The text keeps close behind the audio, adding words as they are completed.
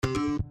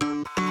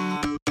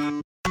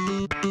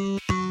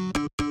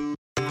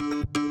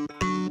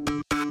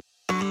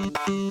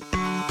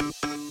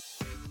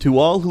To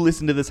all who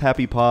listen to this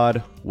happy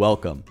pod,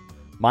 welcome.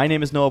 My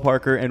name is Noah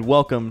Parker, and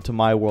welcome to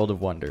my world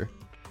of wonder.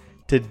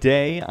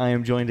 Today, I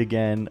am joined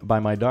again by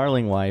my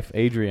darling wife,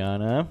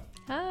 Adriana.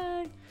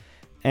 Hi.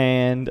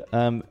 And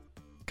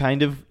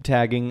kind of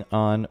tagging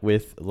on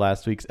with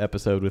last week's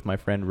episode with my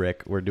friend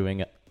Rick, we're doing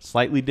it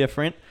slightly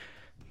different.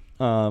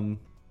 Oh,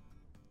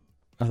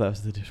 that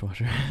was the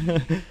dishwasher.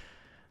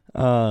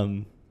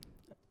 And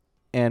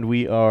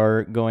we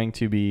are going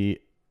to be...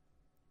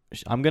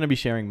 I'm going to be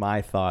sharing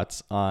my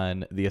thoughts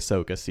on the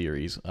Ahsoka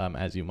series,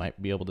 as you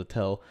might be able to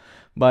tell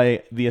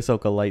by the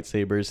Ahsoka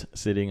lightsabers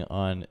sitting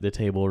on the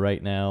table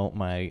right now,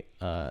 my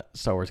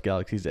Star Wars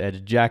Galaxy's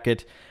Edge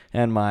jacket,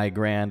 and my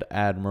Grand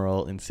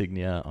Admiral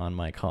insignia on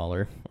my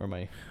collar, or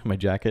my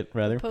jacket,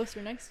 rather. The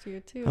poster next to you,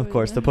 too. Of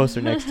course, the poster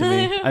next to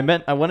me.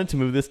 I wanted to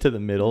move this to the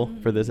middle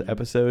for this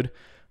episode,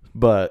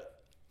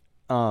 but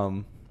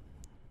I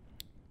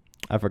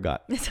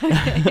forgot. It's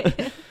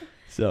okay.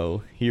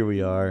 So here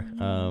we are.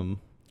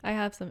 I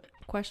have some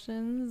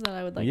questions that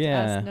I would like to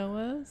ask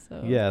Noah.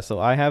 So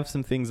I have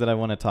some things that I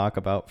want to talk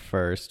about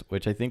first,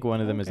 which I think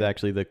one of them is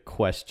actually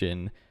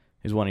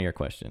is one of your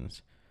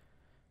questions.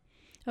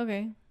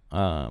 Okay.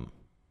 So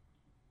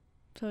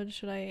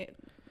should I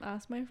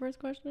ask my first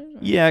question? Or?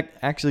 Yeah,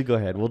 actually go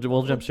ahead.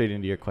 We'll jump straight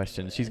into your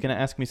questions. She's going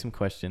to ask me some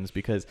questions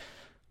because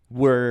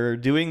we're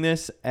doing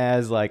this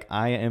as like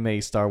I am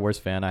a Star Wars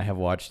fan. I have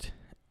watched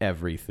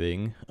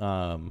everything.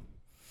 And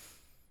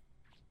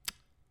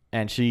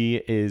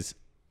she is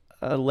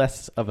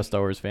less of a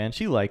Star Wars fan.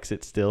 She likes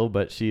it still,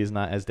 but she is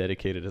not as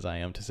dedicated as I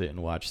am to sit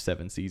and watch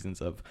 7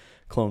 seasons of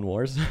Clone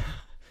Wars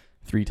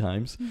 3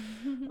 times.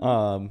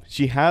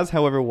 She has,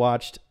 however,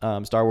 watched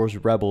Star Wars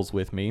Rebels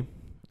with me.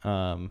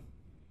 How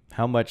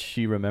much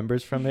she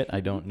remembers from it,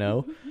 I don't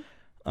know.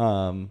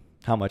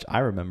 How much I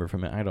remember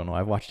from it, I don't know.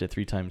 I've watched it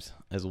 3 times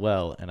as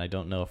well, and I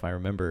don't know if I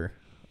remember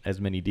as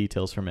many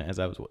details from it as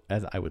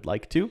I would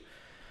like to.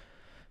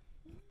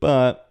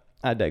 But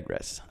I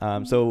digress.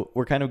 So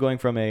we're kind of going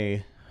from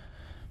a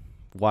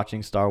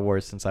watching Star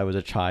Wars since I was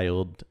a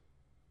child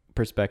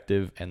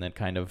perspective, and then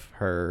kind of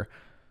her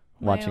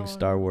watching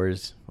Star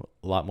Wars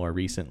a lot more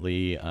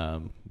recently,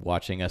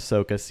 watching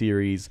Ahsoka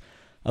series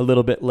a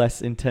little bit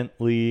less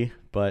intently,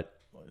 but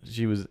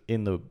she was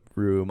in the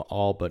room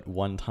all but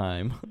one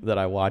time that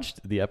I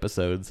watched the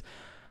episodes.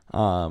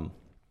 So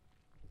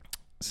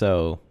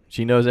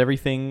she knows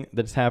everything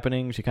that's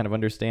happening. She kind of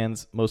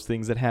understands most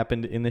things that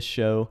happened in this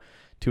show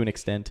to an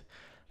extent.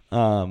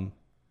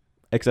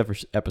 Except for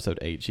episode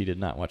 8. She did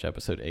not watch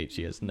episode 8.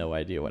 She has no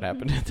idea what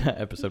happened in that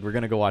episode. We're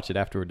going to go watch it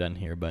after we're done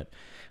here. But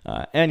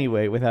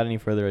anyway, without any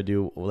further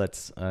ado,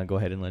 let's go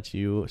ahead and let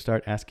you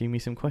start asking me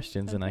some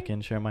questions, and I can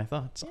share my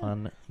thoughts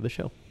on the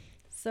show.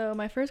 So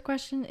my first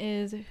question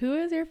is, who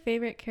is your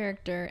favorite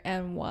character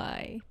and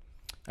why?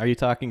 Are you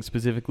talking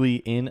specifically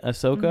in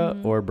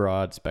Ahsoka or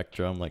broad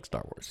spectrum like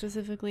Star Wars?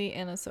 Specifically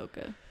in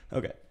Ahsoka.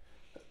 Okay.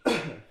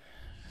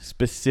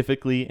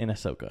 Specifically in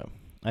Ahsoka.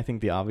 I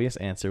think the obvious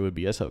answer would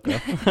be Ahsoka.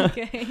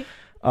 Okay.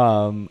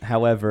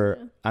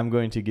 However, I'm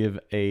going to give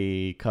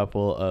a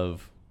couple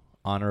of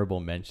honorable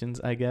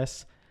mentions, I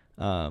guess.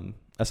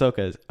 Ahsoka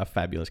is a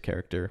fabulous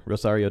character.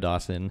 Rosario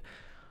Dawson,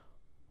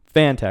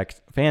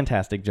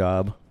 fantastic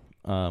job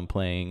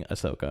playing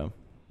Ahsoka.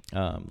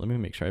 Let me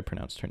make sure I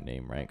pronounced her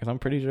name right, because I'm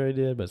pretty sure I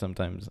did, but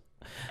sometimes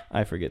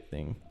I forget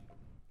things.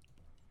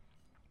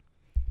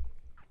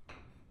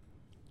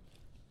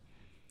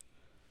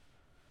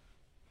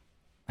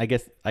 I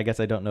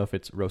guess I don't know if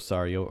it's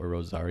Rosario or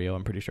Rosario.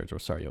 I'm pretty sure it's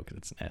Rosario because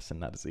it's an S and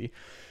not a Z.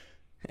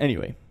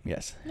 Anyway,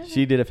 yes.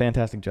 She did a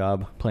fantastic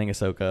job playing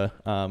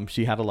Ahsoka.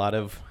 She had a lot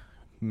of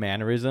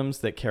mannerisms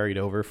that carried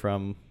over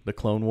from the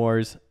Clone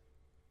Wars,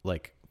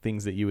 like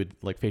things that you would,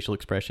 like facial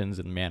expressions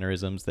and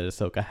mannerisms that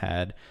Ahsoka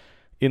had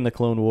in the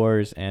Clone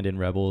Wars and in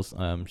Rebels.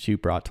 She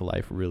brought to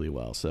life really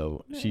well.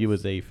 So She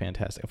was a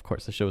fantastic, of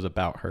course the show's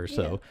about her.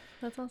 So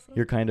that's awesome.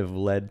 You're kind of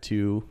led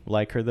to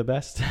like her the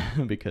best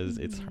because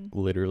it's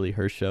literally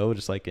her show.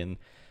 Just like in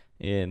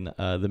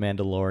The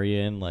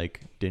Mandalorian,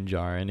 like Din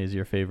Djarin is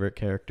your favorite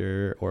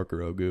character, or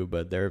Grogu,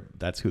 but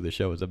that's who the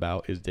show is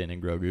about, is Din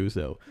and Grogu.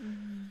 So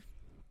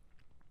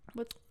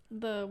what's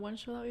the one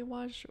show that we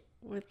watched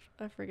with,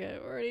 I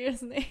forget already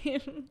his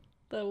name,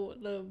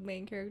 the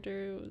main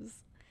character was...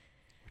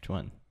 Which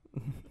one?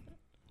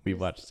 We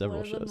watched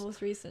several shows. One of the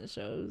most recent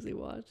shows we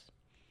watched.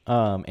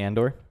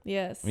 Andor?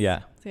 Yes.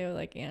 Yeah. So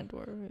like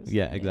Andor.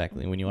 Yeah,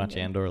 exactly. When you watch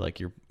Andor, like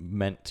you're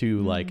meant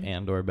to like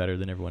Andor better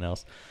than everyone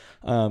else.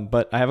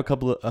 But I have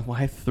I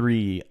have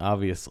 3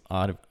 obvious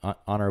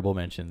honorable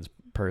mentions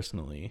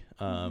personally.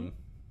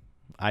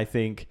 I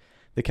think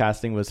the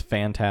casting was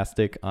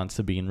fantastic on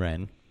Sabine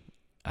Wren.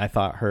 I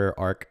thought her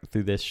arc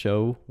through this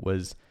show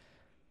was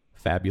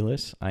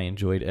fabulous. I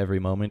enjoyed every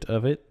moment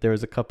of it. There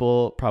was a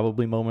couple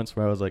probably moments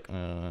where I was like,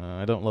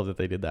 I don't love that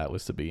they did that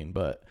with Sabine,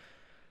 but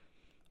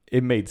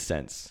it made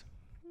sense.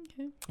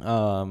 Okay.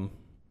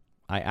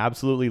 I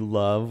absolutely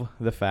love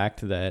the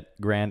fact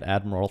that Grand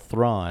Admiral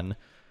Thrawn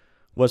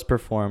was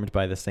performed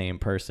by the same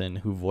person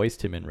who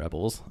voiced him in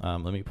Rebels.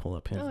 Let me pull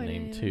up his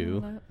name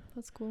too.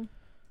 That's cool.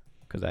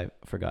 because I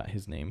forgot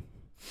his name.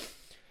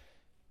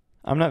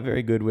 I'm not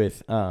very good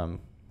with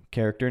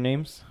character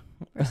names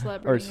Or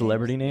or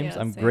celebrity names.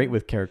 Yeah, I'm same. great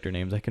with character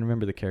names. I can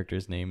remember the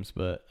characters' names,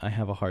 but I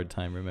have a hard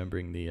time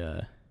remembering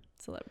the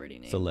celebrity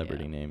names.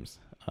 names.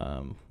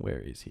 Where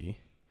is he?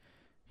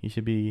 He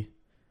should be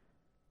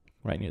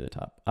right near the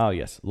top. Oh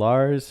yes,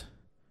 Lars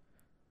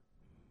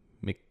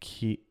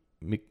Mikkelsen.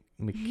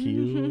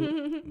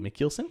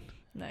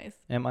 Nice.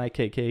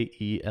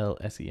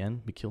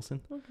 Mikkelsen. Mikkelsen.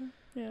 Okay.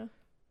 Yeah.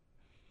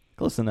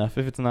 Close enough.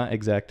 If it's not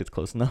exact, it's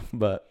close enough.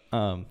 But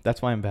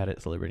that's why I'm bad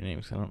at celebrity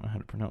names. I don't know how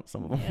to pronounce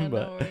some of them. Yeah,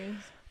 but no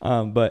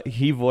worries. but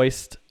he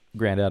voiced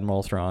Grand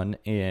Admiral Thrawn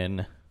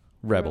in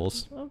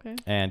Rebels, Okay.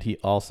 and he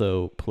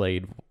also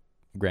played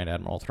Grand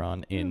Admiral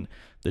Thrawn in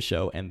the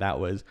show, and that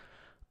was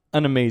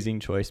an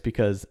amazing choice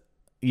because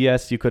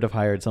yes, you could have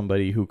hired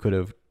somebody who could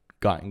have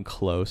gotten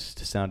close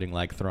to sounding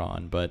like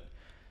Thrawn, but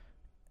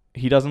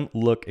he doesn't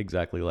look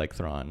exactly like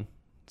Thrawn,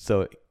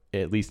 so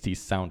at least he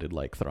sounded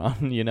like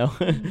Thrawn, you know.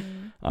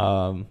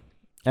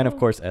 And of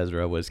course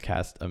Ezra was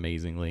cast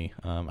amazingly.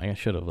 I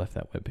should have left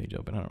that webpage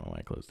open. I don't know why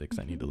I closed it because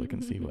I need to look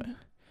and see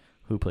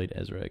who played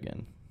Ezra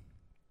again.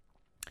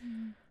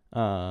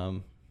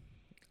 I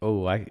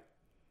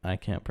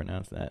can't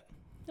pronounce that.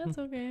 That's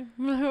okay.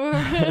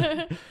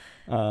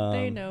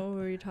 They know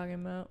who you're talking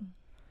about.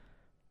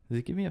 Does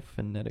it give me a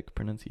phonetic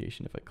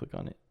pronunciation if I click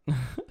on it? I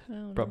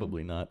don't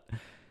Probably not.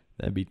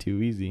 That'd be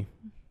too easy.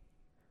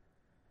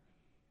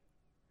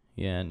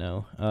 Yeah,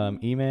 no.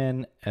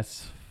 Eman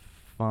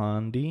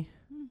Esfandi.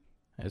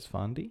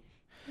 Esfandi?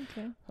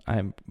 Okay.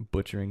 I'm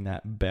butchering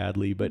that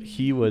badly, but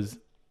he was...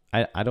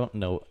 I don't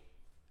know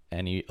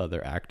any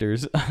other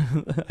actors,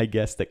 I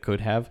guess, that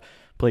could have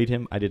played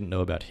him. I didn't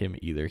know about him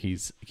either.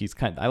 He's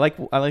kind of... I like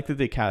that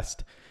they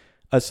cast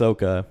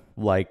Ahsoka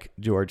like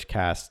George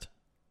cast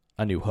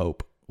A New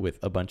Hope with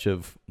a bunch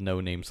of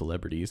no-name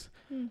celebrities.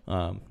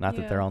 Not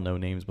that they're all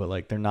no-names, but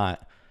like they're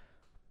not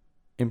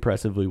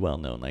impressively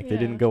well-known. Like they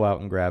didn't go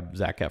out and grab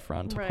Zac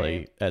Efron to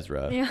play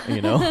Ezra,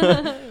 you know?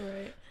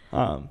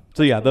 Right.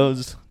 So yeah,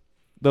 those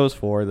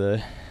four,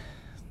 the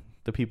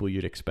people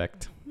you'd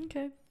expect.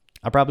 Okay.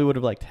 I probably would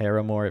have liked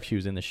Hera more if she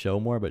was in the show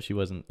more, but she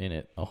wasn't in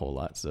it a whole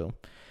lot, so.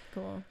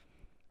 Cool.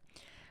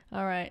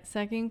 All right,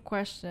 second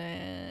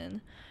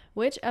question.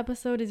 Which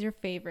episode is your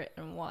favorite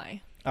and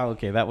why? Oh,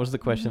 okay. That was the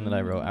question that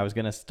I wrote. I was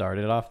going to start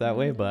it off that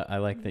way, but I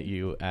like that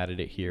you added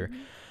it here.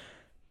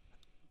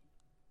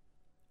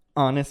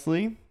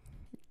 Honestly,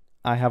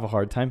 I have a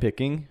hard time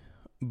picking,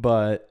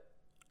 but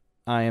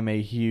I am a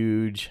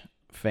huge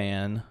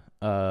fan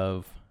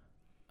of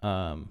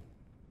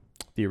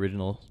the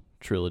original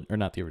trilogy, or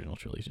not the original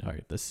trilogy,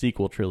 sorry, the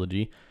sequel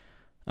trilogy.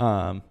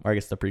 Or I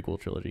guess the prequel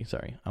trilogy.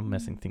 Sorry, I'm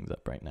messing things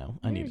up right now.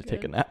 I need to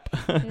take a nap.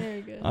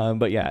 Very good.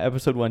 But yeah,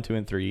 episode 1, 2,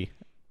 and 3,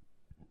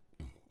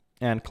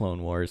 and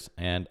Clone Wars,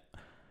 and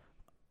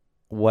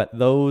what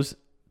those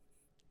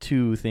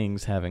two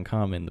things have in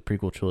common, the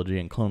prequel trilogy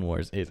and Clone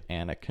Wars, is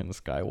Anakin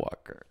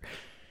Skywalker.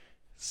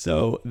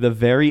 So the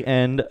very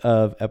end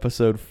of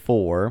episode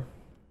 4,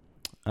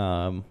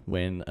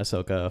 when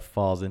Ahsoka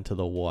falls into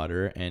the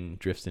water and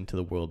drifts into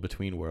the world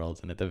between worlds,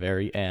 and at the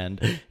very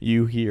end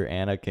you hear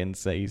Anakin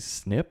say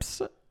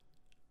 "Snips,"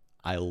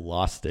 I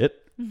lost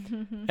it.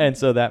 And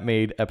so that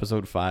made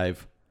episode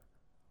 5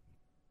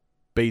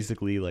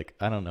 basically, like,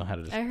 I don't know how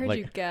to I heard like,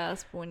 you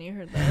gasp when you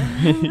heard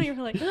that.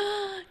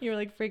 You were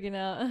like freaking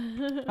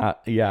out.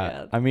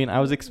 yeah, I mean, I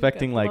was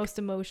expecting like most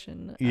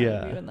emotion.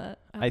 Yeah, in that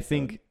episode. I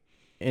think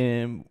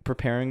in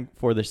preparing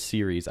for the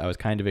series, I was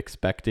kind of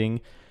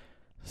expecting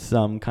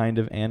some kind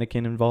of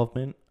Anakin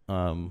involvement.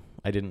 I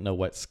didn't know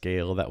what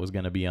scale that was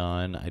going to be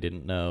on. I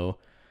didn't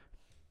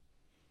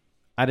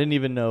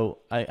even know.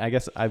 I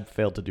guess I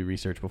failed to do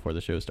research before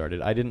the show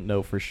started. I didn't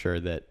know for sure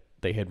that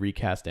they had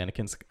recast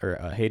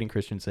Hayden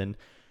Christensen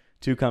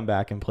to come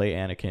back and play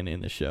Anakin in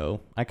the show.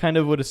 I kind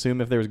of would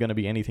assume if there was going to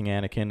be anything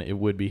Anakin, it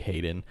would be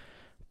Hayden,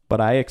 but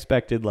I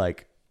expected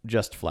like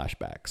just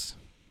flashbacks,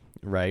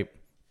 right?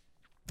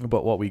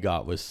 But what we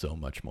got was so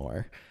much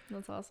more.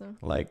 That's awesome.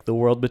 Like, the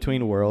world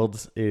between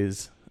worlds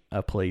is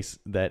a place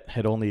that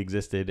had only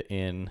existed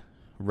in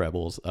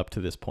Rebels up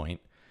to this point.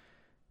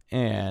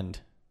 And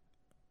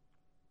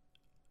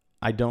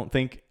I don't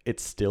think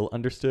it's still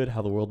understood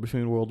how the world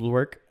between worlds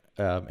work,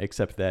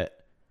 except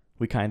that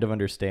we kind of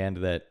understand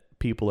that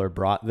people are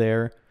brought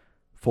there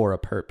for a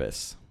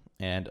purpose.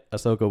 And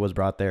Ahsoka was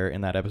brought there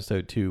in that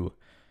episode to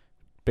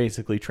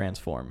basically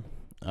transform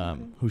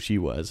who she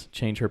was,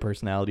 change her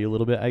personality a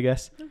little bit, I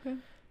guess. Okay.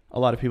 A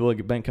lot of people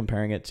have been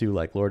comparing it to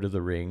like Lord of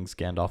the Rings.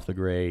 Gandalf the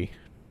Grey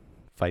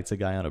fights a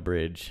guy on a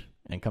bridge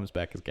and comes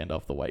back as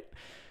Gandalf the White.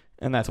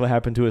 And that's what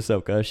happened to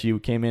Ahsoka. She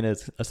came in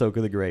as Ahsoka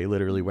the Grey,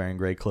 literally wearing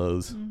gray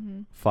clothes,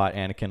 fought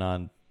Anakin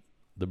on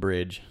the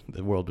bridge,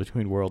 the world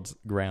between worlds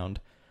ground,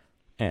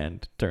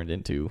 and turned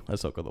into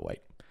Ahsoka the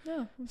White.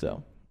 Oh, okay.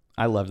 So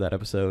I loved that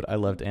episode. I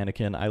loved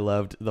Anakin. I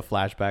loved the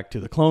flashback to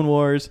the Clone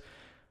Wars.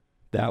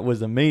 That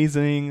was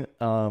amazing.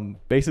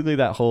 Basically,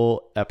 that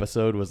whole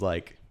episode was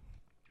like,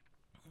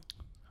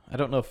 I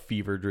don't know if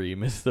fever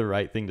dream is the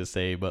right thing to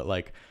say, but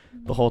like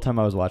the whole time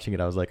I was watching it,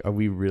 I was like, are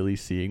we really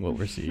seeing what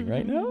we're seeing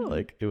right now?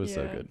 Like it was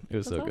so good. It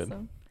was so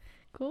good.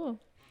 Cool.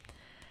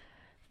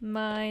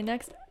 My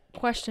next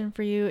question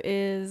for you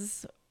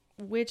is,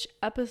 which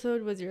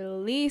episode was your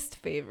least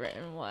favorite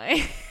and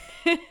why?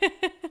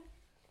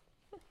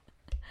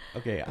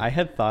 Okay, I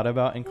had thought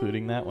about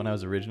including that when I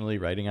was originally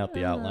writing out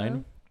the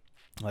outline,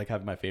 like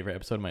having my favorite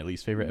episode, my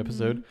least favorite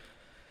episode,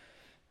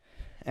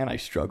 and I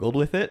struggled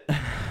with it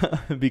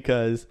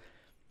because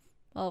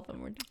all of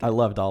them were good. I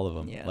loved all of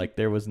them. Yeah. Like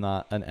there was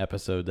not an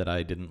episode that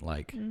I didn't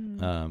like.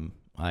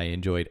 I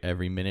enjoyed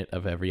every minute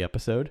of every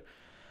episode.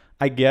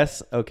 I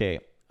guess, okay,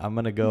 I'm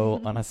going to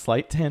go on a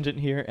slight tangent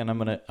here, and I'm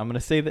going to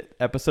say that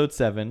episode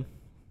 7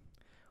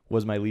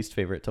 was my least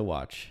favorite to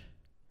watch.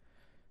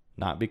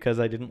 Not because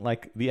I didn't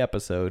like the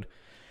episode,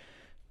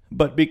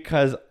 but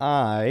because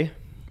I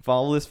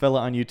follow this fella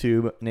on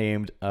YouTube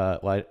named,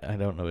 well, I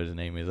don't know what his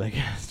name is, I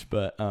guess,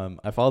 but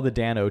I follow the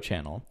Dano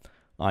channel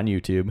on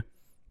YouTube,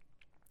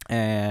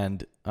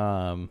 and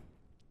I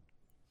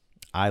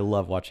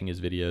love watching his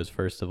videos,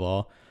 first of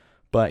all,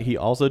 but he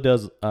also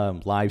does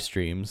live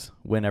streams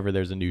whenever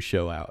there's a new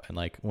show out, and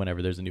like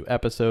whenever there's a new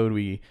episode,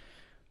 we...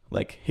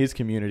 like his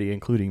community,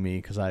 including me,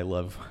 because I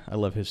love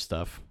his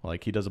stuff.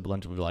 Like he does a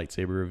bunch of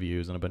lightsaber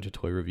reviews and a bunch of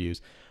toy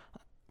reviews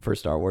for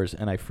Star Wars,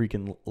 and I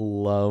freaking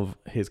love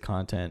his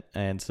content.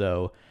 And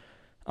so,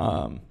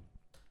 normally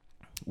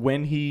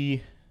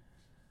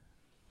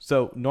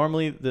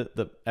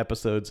the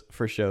episodes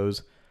for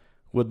shows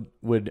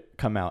would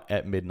come out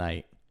at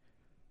midnight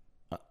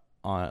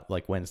on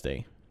like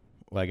Wednesday.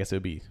 Well, I guess it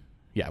would be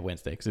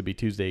Wednesday, because it'd be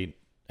Tuesday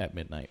at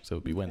midnight, so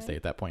it'd be Wednesday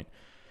at that point.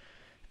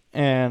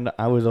 And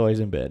I was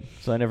always in bed,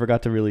 so I never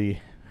got to really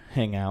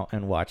hang out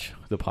and watch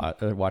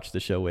the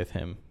show with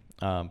him.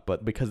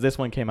 But because this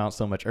one came out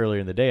so much earlier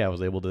in the day, I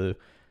was able to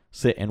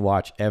sit and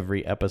watch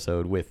every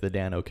episode with the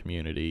Dano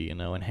community,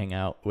 and hang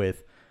out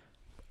with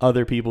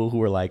other people who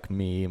were like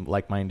me,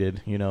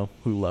 like-minded,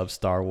 who love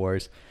Star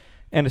Wars,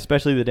 and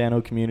especially the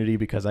Dano community,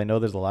 because I know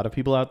there's a lot of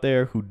people out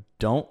there who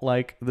don't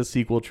like the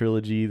sequel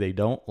trilogy. They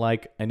don't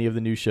like any of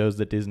the new shows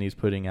that Disney's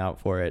putting out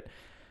for it.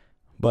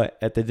 But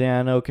at the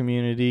Dano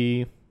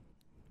community,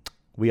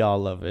 we all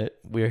love it.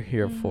 We're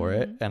here for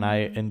it. And I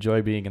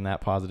enjoy being in that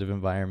positive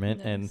environment.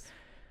 Nice. And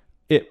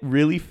it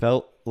really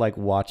felt like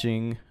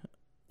watching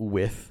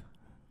with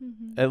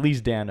at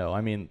least Dano.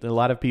 I mean, a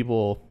lot of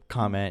people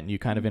comment and you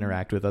kind of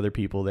interact with other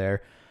people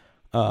there.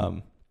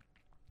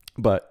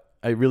 But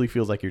it really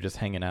feels like you're just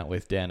hanging out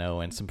with Dano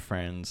and some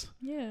friends.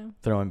 Yeah.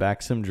 Throwing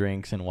back some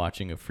drinks and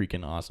watching a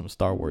freaking awesome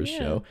Star Wars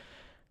show.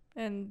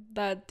 And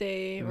that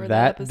day or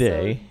that episode.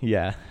 Day,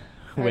 yeah.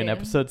 When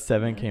episode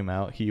 7 came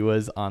out, he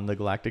was on the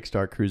Galactic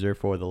Star Cruiser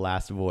for the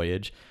last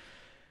voyage,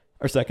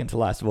 or second to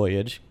last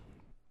voyage,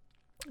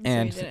 so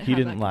and he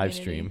didn't live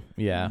stream.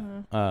 Yeah,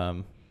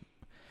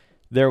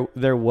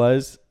 there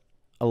was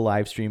a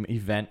live stream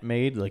event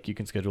made. Like you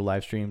can schedule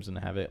live streams and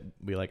have it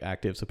be like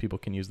active, so people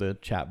can use the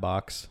chat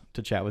box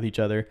to chat with each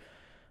other.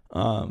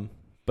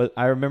 But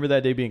I remember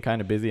that day being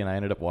kind of busy, and I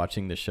ended up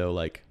watching the show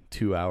like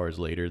 2 hours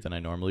later than I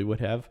normally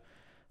would have.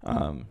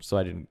 So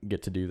I didn't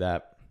get to do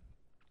that.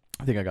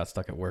 I think I got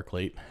stuck at work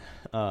late.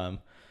 But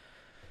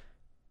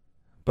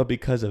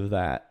because of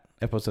that,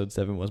 episode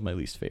 7 was my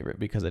least favorite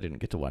because I didn't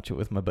get to watch it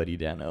with my buddy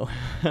Dano.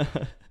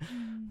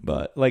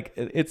 But like,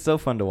 it's so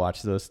fun to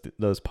watch those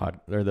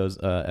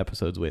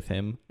episodes with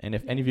him. And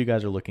if any of you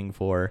guys are looking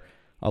for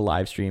a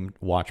live stream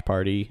watch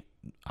party,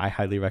 I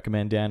highly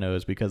recommend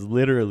Dano's, because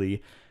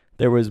literally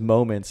there was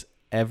moments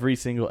every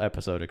single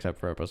episode except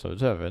for episode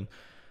 7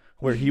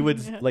 where he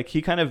would like,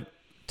 he kind of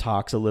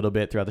talks a little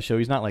bit throughout the show.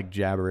 He's not like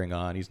jabbering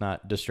on. He's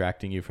not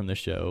distracting you from the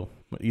show.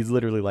 He's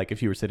literally like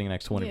if you were sitting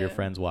next to one of your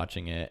friends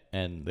watching it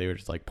and they were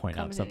just like point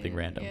out something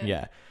random.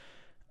 Yeah.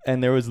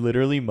 And there was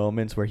literally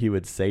moments where he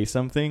would say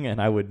something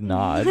and I would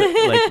nod,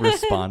 like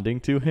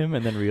responding to him,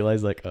 and then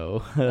realize like,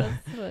 oh,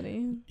 that's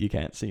funny. You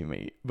can't see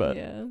me. But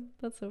yeah,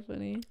 that's so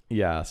funny.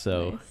 Yeah.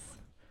 So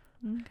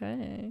nice.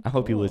 Okay. I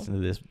hope you listen to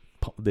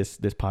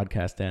this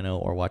podcast, Dano,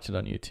 or watch it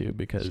on YouTube,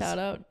 because shout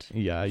out.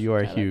 Yeah, you are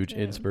a huge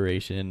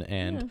inspiration,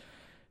 and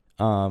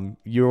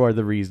you are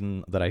the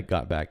reason that I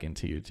got back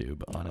into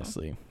YouTube,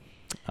 honestly.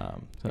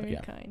 Very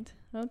kind.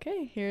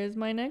 Okay, here's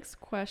my next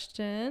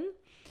question.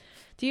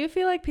 Do you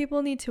feel like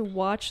people need to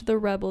watch the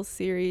Rebels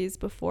series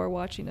before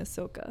watching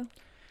Ahsoka?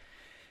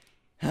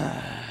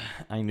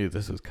 I knew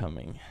this was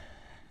coming,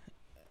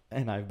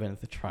 and I've been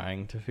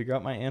trying to figure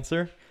out my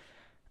answer.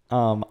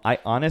 I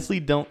honestly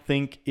don't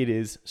think it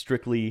is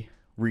strictly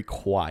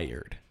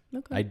required.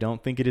 Okay. I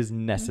don't think it is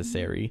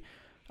necessary.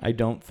 I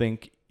don't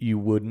think you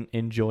wouldn't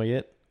enjoy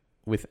it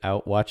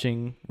without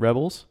watching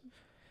Rebels.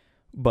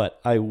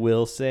 But I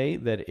will say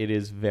that it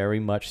is very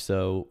much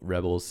so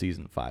Rebels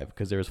season 5,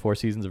 because there was 4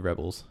 seasons of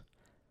Rebels.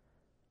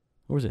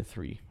 Or was it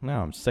 3?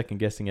 Now I'm second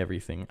guessing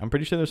everything. I'm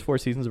pretty sure there's 4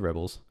 seasons of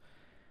Rebels.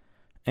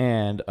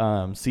 And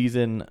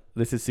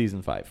this is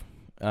season 5.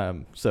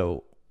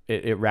 So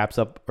it wraps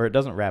up, or it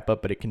doesn't wrap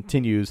up, but it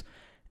continues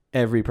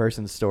every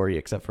person's story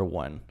except for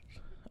one,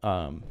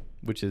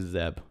 which is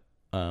Zeb.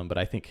 But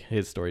I think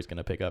his story's going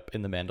to pick up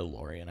in The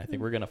Mandalorian. I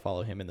think we're going to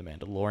follow him in The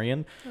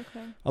Mandalorian.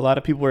 Okay. A lot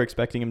of people were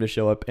expecting him to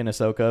show up in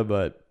Ahsoka,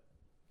 but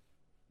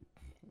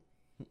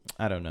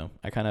I don't know.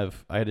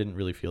 I didn't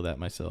really feel that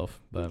myself.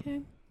 But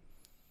okay.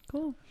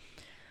 Cool.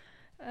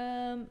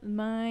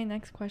 My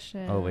next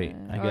question. Oh wait,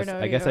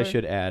 I guess I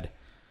should add.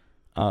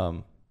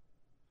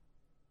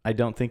 I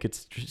don't think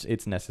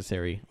it's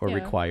necessary or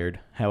required.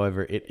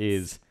 However, it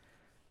is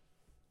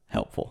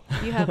helpful.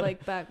 You have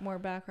like more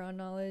background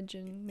knowledge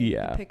and you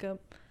pick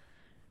up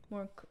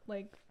more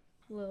like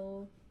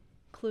little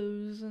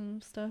clues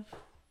and stuff.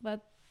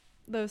 That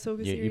the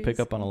Ahsoka series. You pick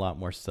up on a lot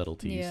more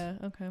subtleties. Yeah.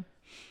 Okay.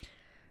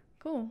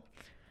 Cool.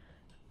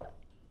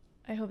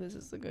 I hope this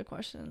is a good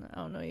question. I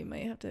don't know. You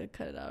might have to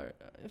cut it out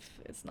if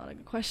it's not a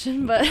good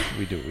question, but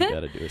we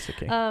gotta do it.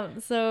 Okay.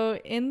 So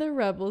in the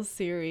Rebels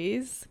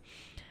series,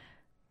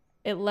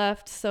 it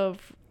left. So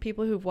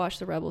people who've watched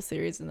the Rebels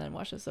series and then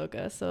watched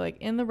Ahsoka. So like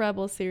in the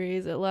Rebels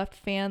series, it left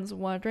fans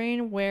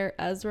wondering where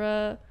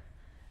Ezra,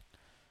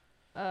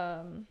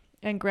 and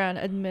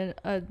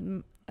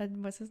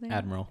what's his name?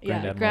 Admiral.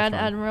 Grand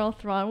Admiral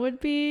Thrawn would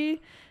be.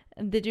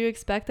 Did you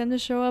expect them to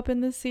show up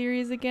in this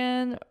series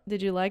again?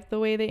 Did you like the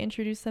way they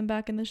introduced them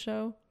back in the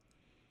show?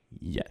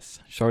 Yes.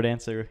 Short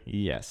answer,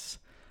 yes.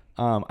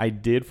 I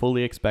did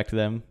fully expect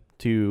them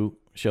to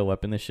show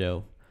up in the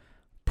show,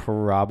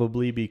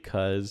 probably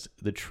because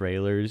the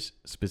trailers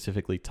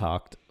specifically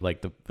talked,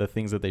 like the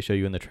things that they show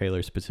you in the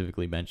trailer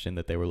specifically mentioned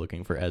that they were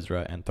looking for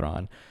Ezra and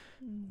Thrawn.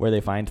 Where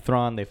they find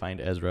Thrawn, they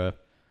find Ezra.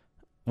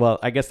 Well,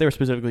 I guess they were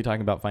specifically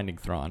talking about finding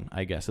Thrawn,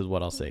 I guess is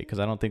what I'll say, because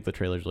I don't think the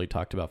trailers really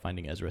talked about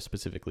finding Ezra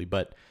specifically,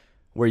 but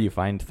where you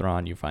find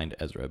Thrawn, you find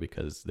Ezra,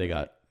 because they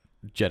got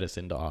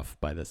jettisoned off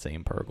by the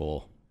same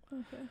Purgle.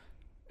 Okay.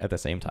 At the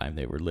same time,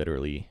 they were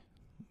literally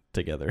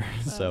together.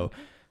 So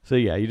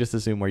yeah, you just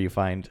assume where you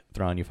find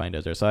Thrawn, you find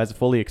Ezra. So I was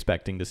fully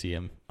expecting to see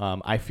him.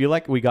 I feel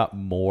like we got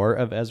more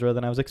of Ezra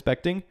than I was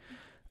expecting.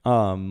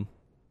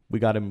 We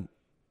got him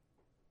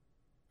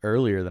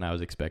earlier than I was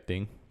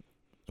expecting,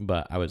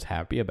 but I was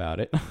happy about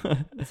it.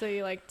 So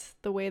you liked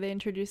the way they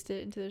introduced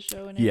it into the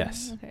show? And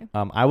yes. Okay.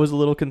 I was a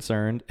little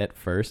concerned at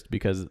first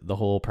because the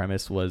whole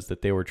premise was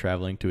that they were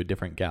traveling to a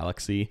different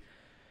galaxy.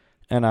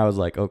 And I was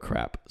like, oh,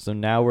 crap. So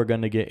now we're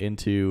going to get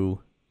into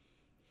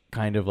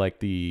kind of like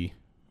the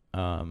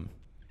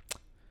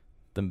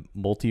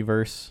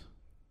multiverse.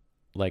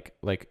 Like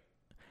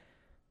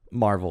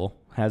Marvel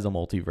has a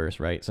multiverse,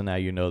 right? So now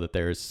you know that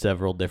there's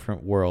several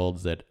different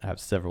worlds that have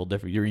several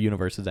different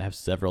universes that have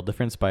several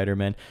different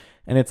Spider-Men.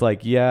 And it's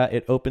like, yeah,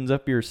 it opens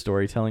up your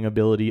storytelling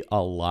ability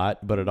a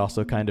lot, but it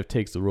also kind of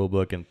takes the rule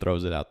book and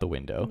throws it out the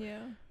window. Yeah.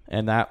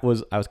 And I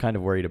was kind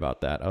of worried about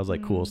that. I was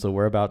like, cool. So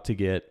we're about to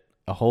get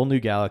a whole new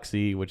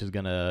galaxy, which is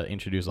going to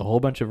introduce a whole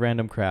bunch of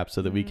random crap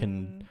so that we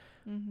can,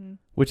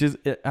 which is,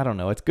 I don't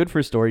know. It's good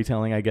for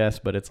storytelling, I guess,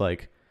 but it's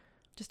like,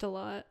 just a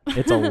lot.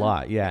 It's a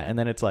lot. Yeah. And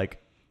then it's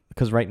like,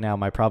 because right now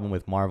my problem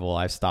with Marvel,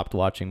 I've stopped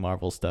watching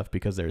Marvel stuff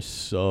because there's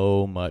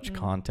so much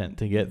content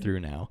to get through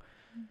now.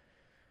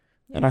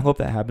 Yeah. And I hope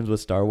that happens with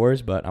Star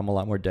Wars, but I'm a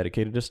lot more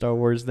dedicated to Star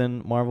Wars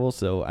than Marvel,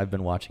 so I've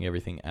been watching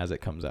everything as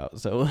it comes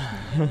out. So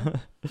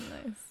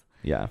Nice.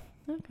 Yeah.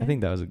 Okay. I think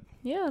that was a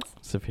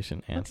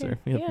sufficient answer.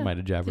 Okay. We might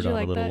have jabbered on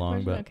a little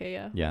long, but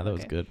yeah, that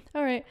was good.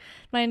 All right.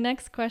 My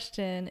next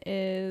question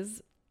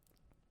is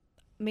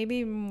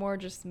maybe more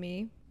just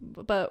me,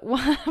 but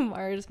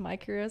more just my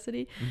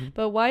curiosity.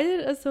 But why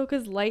did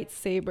Ahsoka's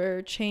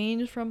lightsaber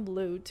change from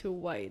blue to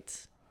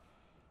white?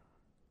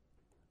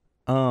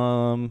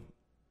 I'm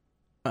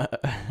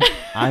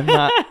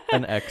not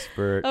an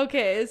expert.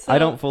 Okay, so I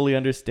don't fully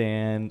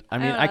understand. I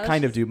mean, I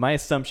kind of do. My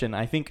assumption,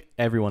 I think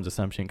everyone's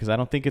assumption, because I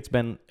don't think it's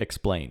been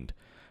explained.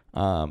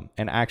 And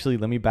actually,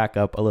 let me back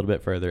up a little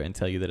bit further and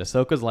tell you that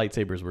Ahsoka's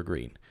lightsabers were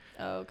green.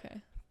 Oh,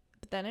 okay.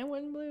 But then it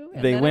went blue.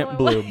 They went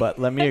blue, but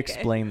let me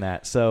explain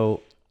that.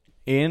 So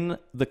in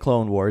the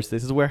Clone Wars,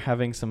 this is where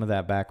having some of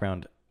that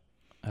background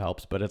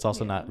helps, but it's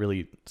also not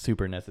really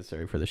super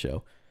necessary for the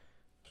show.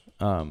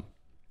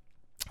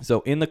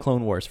 So in the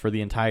Clone Wars, for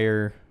the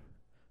entire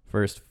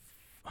first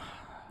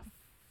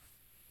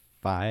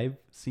 5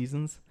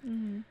 seasons,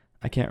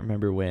 I can't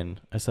remember when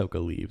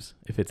Ahsoka leaves,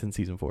 if it's in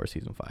season 4 or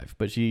season 5,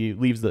 but she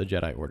leaves the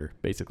Jedi Order,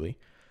 basically.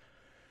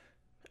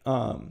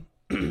 And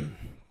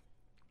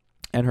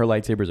her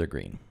lightsabers are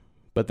green.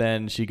 But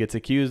then she gets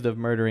accused of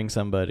murdering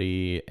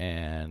somebody,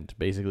 and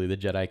basically the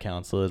Jedi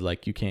Council is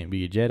like, you can't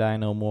be a Jedi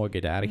no more,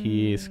 get out of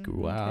here,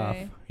 screw off,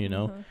 you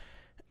know?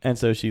 And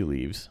so she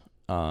leaves.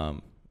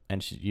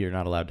 And you're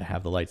not allowed to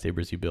have the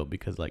lightsabers you built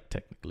because, like,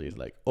 technically it's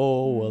like,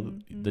 oh, well,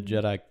 the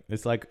Jedi,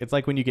 it's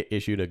like when you get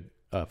issued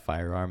a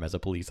firearm as a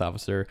police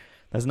officer,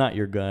 that's not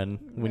your gun.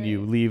 When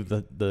you leave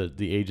the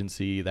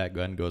agency, that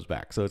gun goes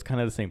back. So it's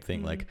kind of the same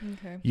thing. Like,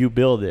 you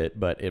build it,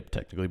 but it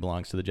technically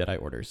belongs to the Jedi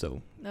Order.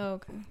 So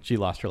she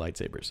lost her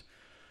lightsabers.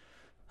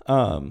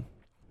 And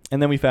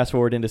then we fast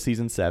forward into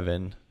season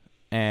 7,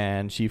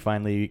 and she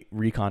finally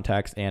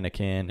recontacts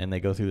Anakin, and they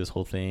go through this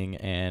whole thing,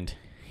 and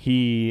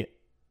he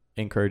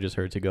encourages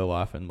her to go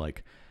off and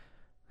like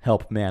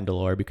help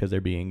Mandalore because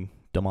they're being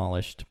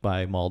demolished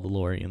by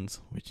Maldalorians,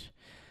 which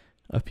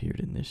appeared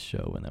in this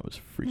show, and that was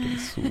freaking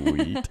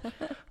sweet.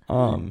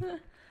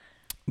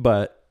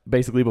 But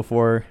basically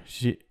before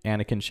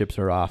Anakin ships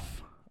her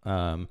off,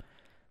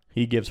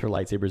 he gives her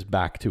lightsabers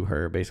back to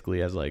her,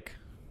 basically as like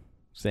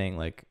saying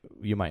like,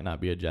 you might not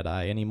be a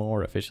Jedi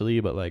anymore officially,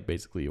 but like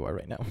basically you are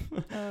right now.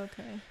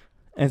 Okay.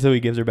 And so he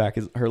gives her back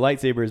her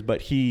lightsabers,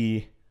 but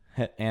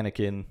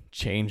Anakin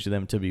changed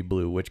them to be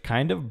blue, which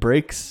kind of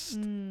breaks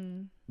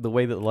the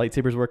way that the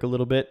lightsabers work a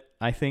little bit,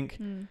 I think.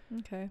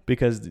 Okay.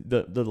 Because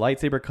the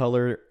lightsaber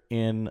color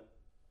and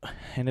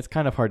it's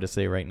kind of hard to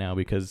say right now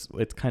because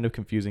it's kind of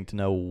confusing to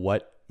know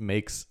what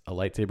makes a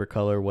lightsaber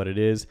color, what it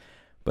is,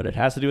 but it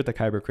has to do with the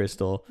kyber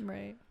crystal.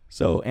 Right.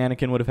 So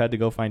Anakin would have had to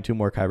go find 2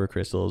 more kyber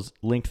crystals,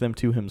 link them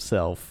to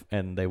himself,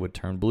 and they would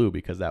turn blue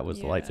because that was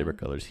the lightsaber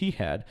colors he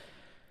had.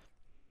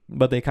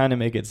 But they kind of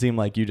make it seem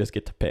like you just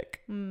get to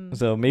pick.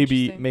 So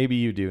maybe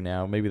you do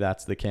now. Maybe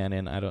that's the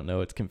canon. I don't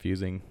know. It's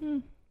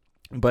confusing.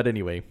 But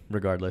anyway,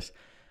 regardless,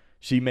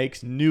 she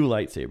makes new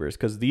lightsabers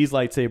because these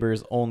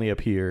lightsabers only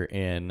appear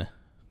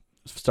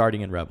starting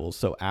in Rebels.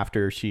 So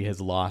after she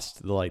has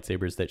lost the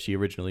lightsabers that she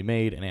originally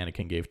made and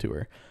Anakin gave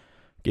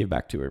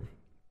back to her.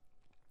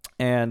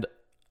 And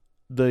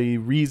the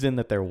reason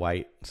that they're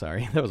white,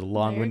 sorry, that was a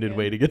long-winded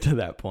way to get to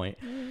that point.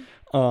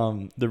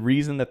 The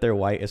reason that they're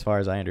white, as far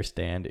as I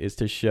understand, is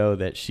to show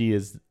that she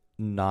is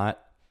not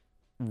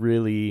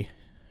really,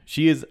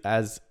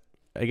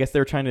 I guess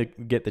they're trying to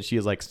get that she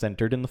is like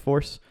centered in the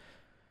Force.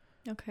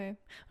 Okay.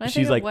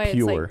 She's like white,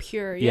 pure. It's like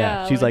pure.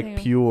 Yeah, she's like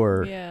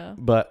pure. Yeah.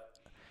 But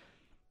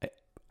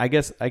I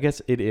guess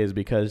it is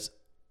because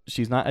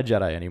she's not a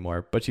Jedi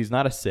anymore, but she's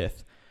not a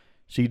Sith.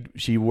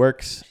 She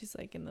works. She's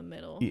like in the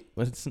middle.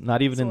 It's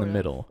not even in the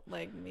middle.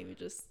 Like maybe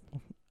just.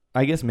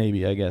 I guess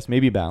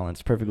maybe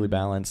balanced, perfectly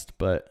balanced,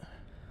 but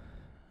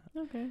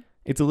okay.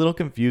 It's a little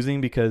confusing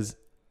because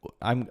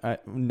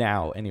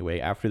now anyway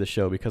after the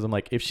show, because I'm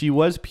like, if she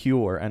was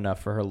pure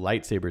enough for her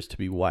lightsabers to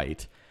be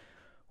white,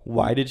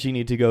 why did she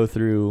need to go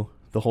through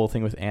the whole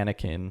thing with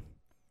Anakin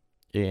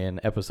in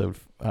episode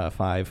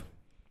 5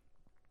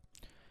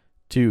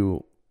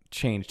 to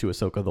change to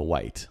Ahsoka the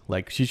white?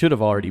 Like she should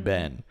have already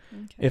been.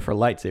 Okay. If her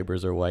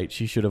lightsabers are white,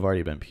 she should have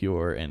already been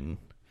pure. And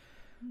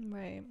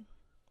right.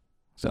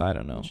 So I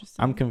don't know.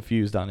 I'm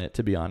confused on it,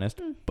 to be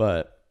honest.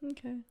 But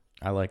okay.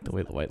 I like the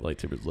way the white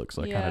lightsabers look,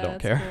 so I kind of don't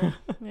care.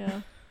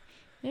 Cool.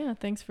 Yeah.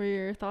 Thanks for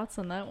your thoughts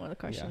on that one. The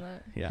question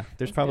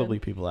there's probably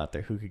people out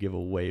there who could give a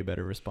way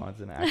better response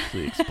and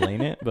actually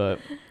explain it, but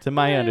to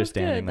my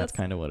understanding, that's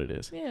kind of what it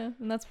is. Yeah,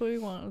 and that's what we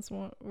want.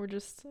 We're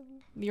just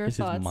your thoughts.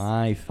 This is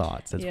my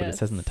thoughts. That's what it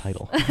says in the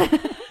title.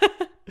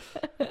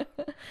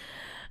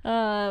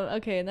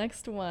 Okay,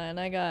 next one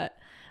I got,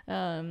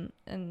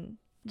 and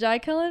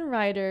Jaikel and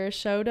Ryder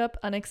showed up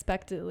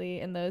unexpectedly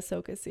in the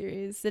Ahsoka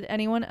series. Did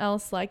anyone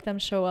else like them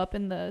show up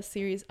in the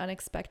series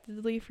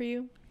unexpectedly for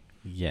you?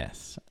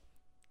 Yes,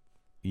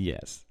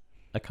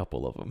 a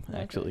couple of them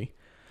actually.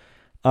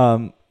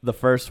 The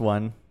first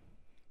one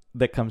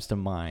that comes to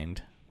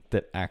mind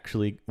that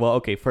actually,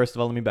 first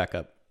of all, let me back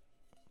up.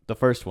 The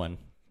first one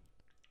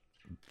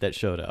that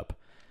showed up,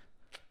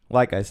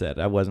 like I said,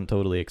 I wasn't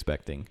totally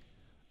expecting.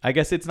 I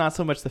guess it's not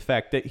so much the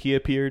fact that he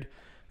appeared,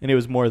 and it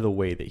was more the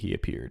way that he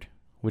appeared,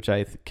 which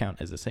I count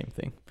as the same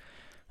thing.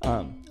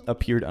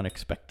 Appeared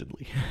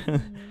unexpectedly.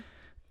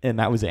 And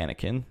that was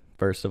Anakin,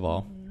 first of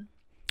all.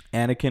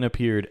 Anakin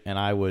appeared, and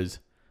I was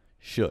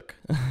shook.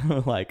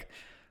 like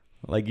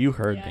you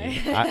heard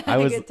me. I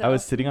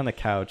was sitting on the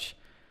couch.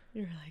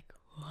 You're like,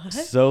 what?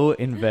 So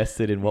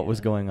invested in what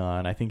was going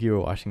on. I think you were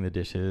washing the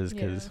dishes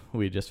because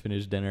we had just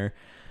finished dinner.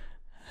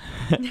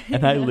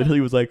 And I literally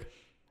was like,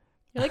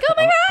 you're like, oh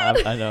my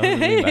god! I know. I'm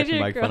leaning back to the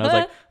microphone.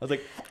 I was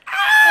like,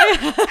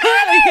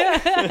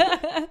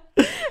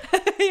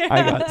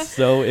 I got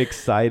so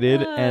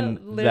excited,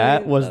 and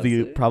that was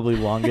probably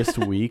longest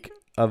week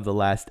of the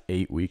last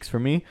 8 weeks for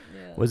me.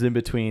 Was in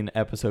between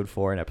episode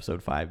 4 and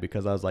episode 5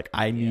 because I was like,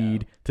 I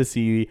need to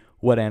see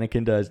what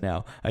Anakin does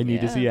now. I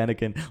need to see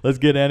Anakin. Let's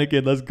get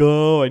Anakin. Let's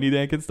go. I need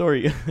Anakin's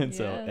story.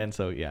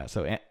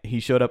 So he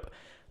showed up.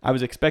 I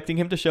was expecting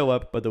him to show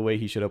up, but the way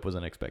he showed up was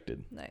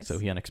unexpected. Nice. So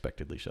he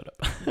unexpectedly showed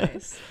up.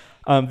 Nice.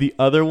 The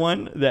other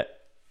one that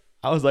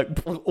I was like,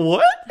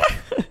 what?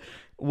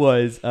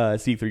 was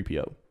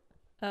C-3PO.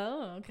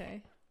 Oh,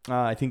 okay.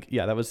 I think,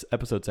 that was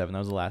episode 7. That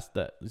was the last.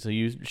 So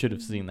you should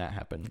have seen that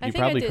happen. You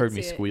probably heard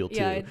me squeal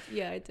too. I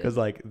did. Because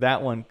like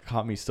that one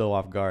caught me so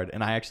off guard.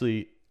 And I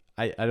actually,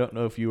 I don't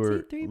know if you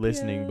were C-3PO.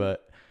 listening,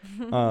 but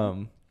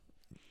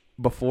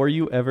before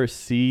you ever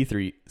see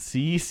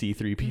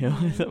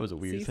C-3PO, that was a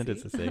weird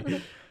sentence to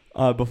say.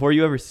 Before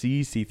you ever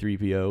see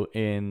C-3PO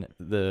in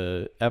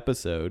the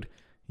episode,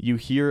 you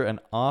hear an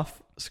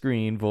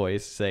off-screen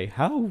voice say,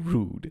 "How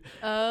rude!"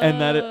 And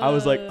that I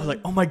was like,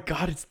 "Oh my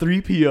god, it's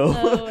 3PO!"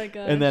 Oh my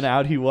god! And then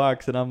out he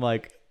walks, and I'm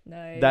like,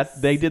 Nice.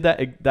 That they did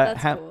that.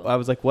 That's cool. I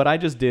was like, what I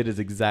just did is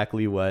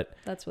exactly what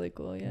That's really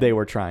cool. Yeah. they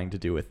were trying to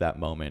do with that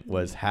moment,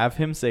 was have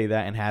him say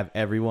that and have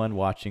everyone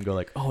watching go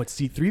like, oh, it's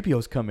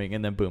C-3PO's coming,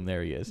 and then boom,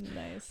 there he is.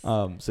 Nice.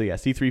 So yeah,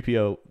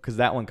 C-3PO, because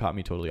that one caught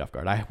me totally off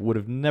guard. I would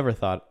have never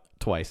thought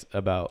twice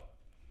about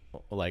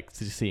like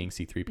seeing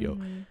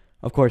C-3PO.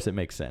 Of course, it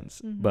makes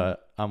sense,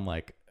 but I'm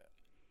like,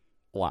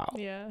 wow.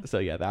 Yeah. So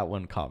yeah, that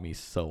one caught me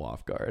so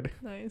off guard.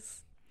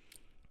 Nice.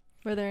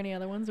 Were there any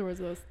other ones, or was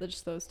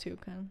just those two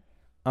kind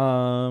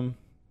of?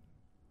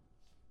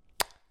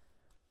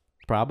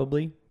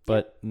 Probably,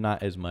 but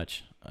not as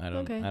much. I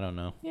don't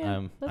know.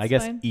 Yeah, I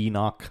guess fine.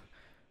 Enoch,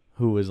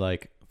 who was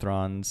like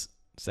Thrawn's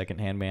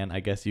second-hand man, I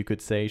guess you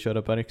could say, showed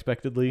up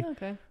unexpectedly.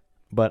 Okay.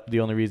 But the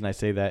only reason I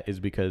say that is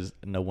because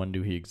no one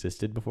knew he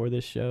existed before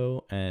this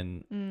show,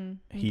 and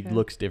he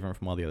looks different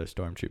from all the other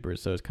stormtroopers.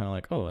 So it's kind of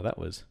like, oh, that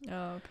was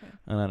an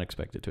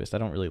unexpected twist. I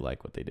don't really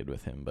like what they did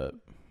with him, but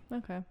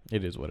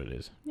it is what it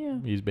is. Yeah.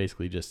 He's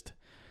basically just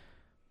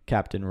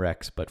Captain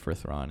Rex, but for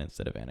Thrawn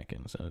instead of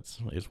Anakin. So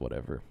it's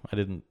whatever. I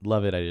didn't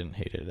love it. I didn't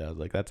hate it. I was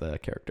like, that's a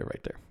character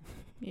right there.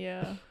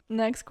 Yeah.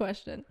 Next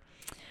question.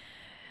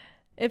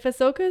 If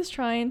Ahsoka is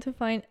trying to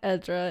find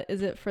Ezra,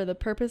 is it for the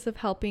purpose of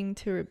helping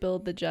to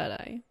rebuild the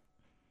Jedi?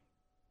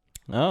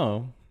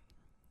 Oh.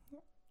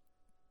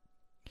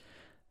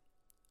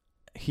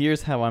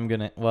 Here's how I'm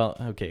going to... Well,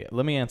 okay.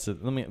 This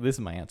is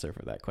my answer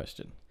for that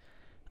question.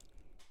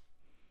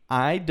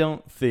 I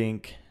don't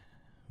think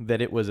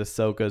that it was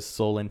Ahsoka's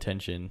sole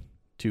intention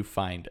to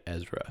find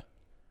Ezra.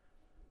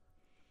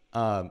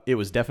 It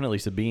was definitely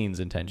Sabine's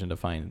intention to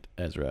find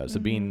Ezra.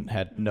 Sabine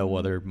had no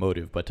other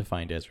motive but to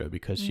find Ezra,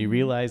 because she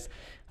realized,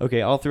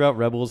 okay, all throughout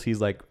Rebels, he's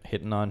like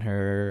hitting on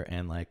her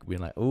and like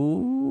being like,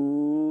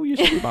 ooh, you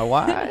should be my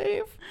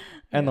wife.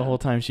 And the whole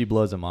time she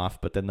blows him off.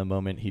 But then the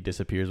moment he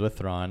disappears with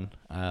Thrawn,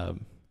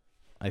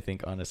 I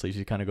think honestly,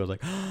 she kind of goes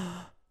like,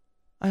 oh,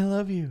 I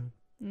love you.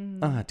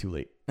 Too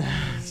late.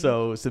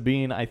 So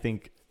Sabine, I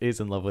think, is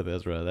in love with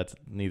Ezra. That's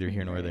neither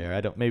here nor there.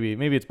 Maybe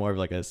it's more of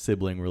like a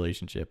sibling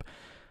relationship.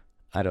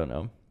 I don't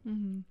know.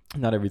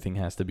 Not everything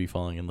has to be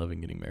falling in love and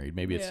getting married.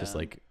 Maybe it's just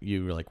like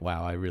you were like,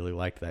 wow, I really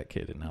liked that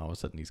kid, and now all of a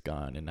sudden he's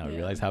gone, and now I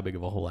realize how big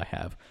of a hole I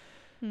have.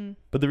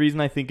 But the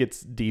reason I think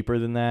it's deeper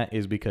than that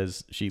is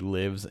because she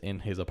lives in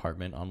his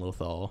apartment on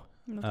Lothal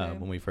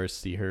when we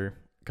first see her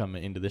come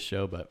into this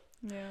show. But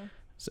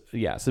so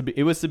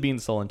it was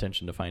Sabine's sole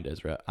intention to find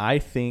Ezra. I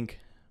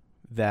think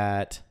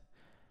that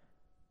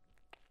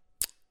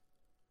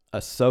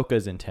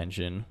Ahsoka's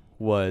intention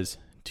was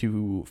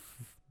to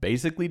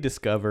basically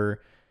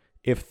discover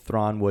if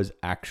Thrawn was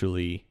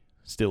actually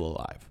still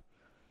alive.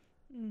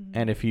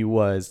 And if he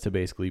was, to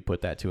basically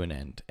put that to an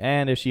end.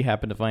 And if she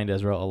happened to find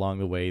Ezra along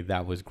the way,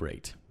 that was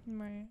great.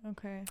 Right.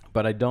 Okay.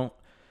 But I don't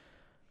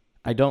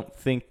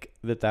think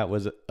that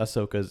was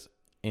Ahsoka's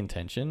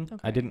intention.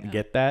 Okay, I didn't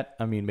get that.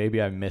 I mean,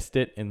 maybe I missed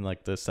it in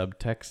like the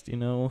subtext, you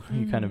know?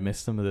 You kind of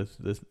missed some of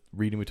the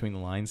reading between the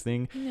lines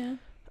thing. Yeah.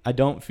 I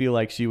don't feel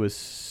like she was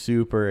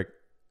super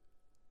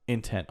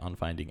intent on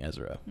finding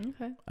Ezra.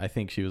 Okay. I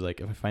think she was like,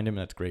 if I find him,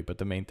 that's great. But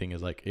the main thing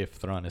is like, if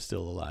Thrawn is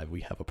still alive,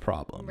 we have a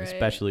problem,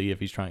 especially if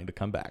he's trying to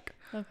come back.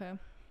 Okay.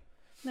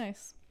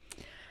 Nice.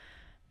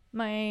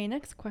 My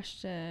next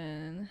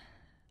question.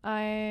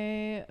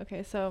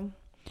 So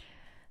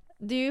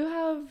do you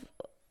have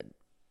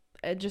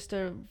just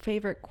a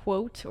favorite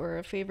quote or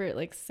a favorite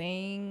like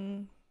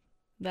saying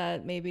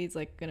that maybe it's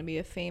like gonna be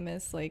a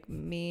famous like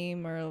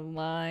meme or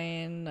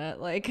line that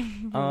like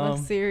from a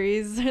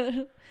series?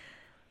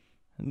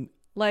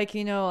 Like,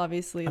 you know,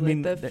 obviously,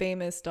 like the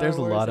famous Star Wars.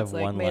 There's a lot of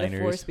like, one-liners. May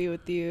the Force be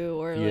with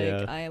you, or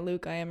like,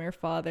 Luke, I am your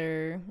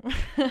father.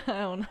 I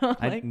don't know.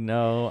 Like,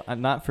 no,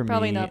 not for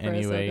probably me. Not for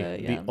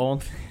anyway,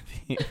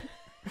 Ahsoka,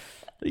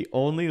 the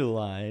only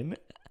line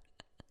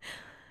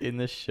in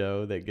the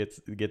show that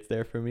gets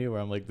there for me, where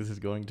I'm like, this is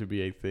going to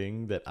be a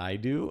thing that I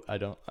do. I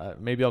don't.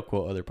 Maybe I'll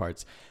quote other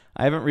parts.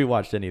 I haven't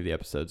rewatched any of the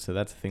episodes, so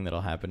that's the thing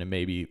that'll happen. And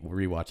maybe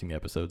rewatching the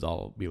episodes,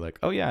 I'll be like,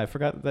 oh yeah, I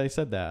forgot that I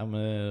said that. I'm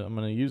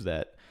gonna use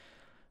that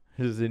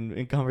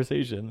in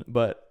conversation.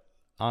 But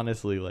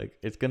honestly, like,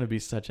 it's gonna be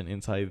such an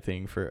inside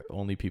thing for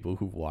only people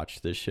who've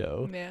watched this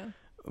show. Yeah.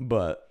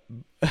 But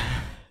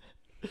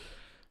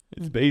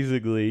it's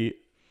basically,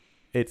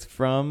 it's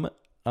from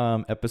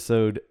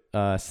episode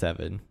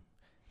 7,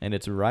 and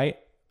it's right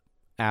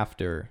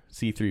after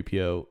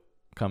C-3PO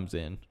comes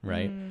in,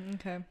 right?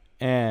 Okay.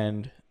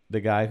 And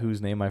the guy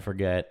whose name I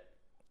forget,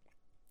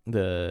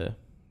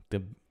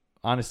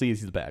 honestly,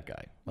 he's the bad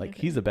guy. Like,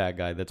 he's a bad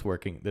guy that's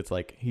working. That's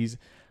like,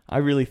 I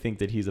really think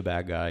that he's a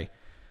bad guy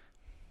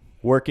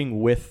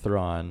working with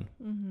Thrawn,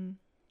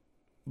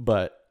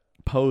 but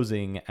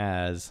posing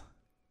as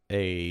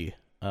a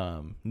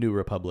New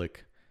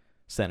Republic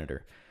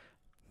senator.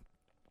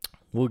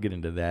 We'll get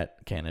into that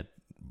can of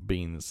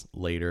beans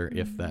later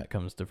if that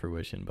comes to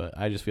fruition. But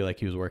I just feel like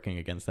he was working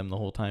against them the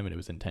whole time, and it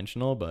was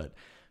intentional, but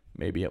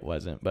maybe it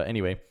wasn't. But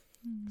anyway,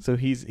 so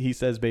he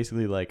says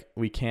basically like,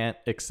 we can't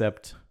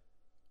accept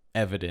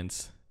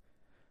evidence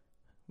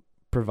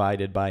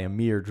provided by a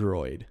mere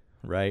droid,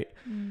 right?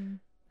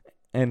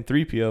 And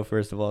 3PO,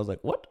 first of all, was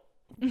like, what?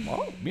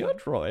 Oh, me a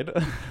droid.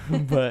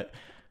 But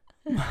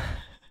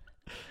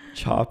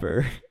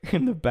Chopper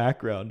in the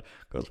background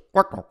goes,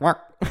 quack, quack,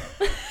 quack.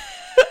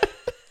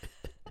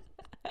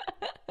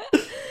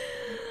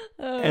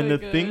 And the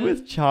thing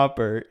with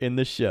Chopper in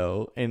the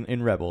show,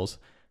 in Rebels,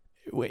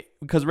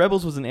 because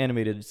Rebels was an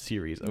animated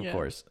series, of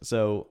course.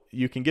 So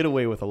you can get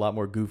away with a lot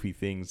more goofy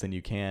things than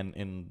you can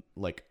in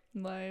like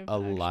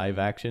live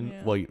action.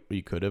 Yeah. Well,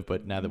 you could have,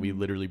 but now that we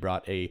literally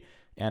brought a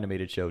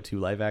animated show to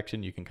live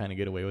action, you can kind of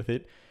get away with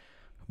it.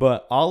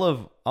 But all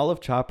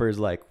of Chopper's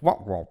like wah,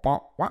 wah, wah,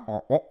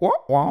 wah, wah, wah,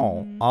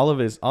 wah. All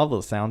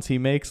the sounds he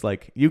makes,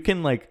 like you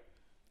can like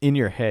in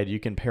your head you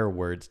can pair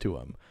words to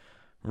him.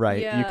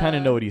 Right. Yeah. You kind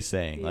of know what he's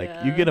saying. Like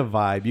you get a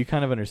vibe. You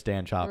kind of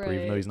understand Chopper,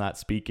 even though he's not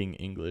speaking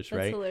English. That's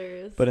right.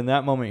 Hilarious. But in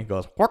that moment, he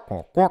goes, quack,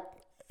 quack, quack.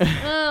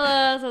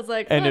 So it's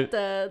like, and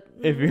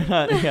if you're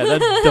not,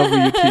 that's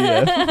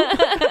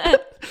WTF.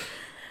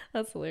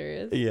 That's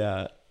hilarious.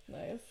 Yeah.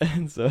 Nice.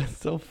 And so it's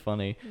so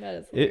funny. That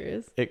is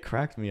hilarious. It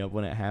cracked me up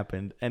when it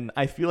happened. And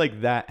I feel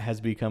like that has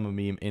become a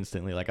meme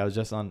instantly. Like I was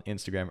just on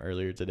Instagram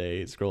earlier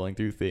today scrolling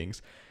through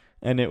things.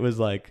 And it was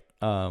like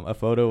a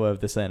photo of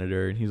the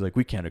senator, and he's like,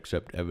 "We can't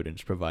accept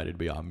evidence provided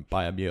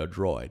by a mere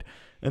droid."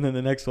 And then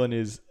the next one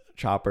is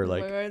Chopper,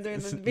 like,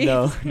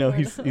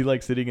 he's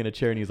like sitting in a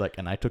chair, and he's like,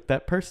 "And I took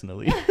that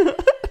personally."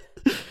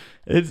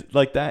 It's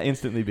like that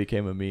instantly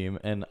became a meme,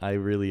 and I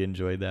really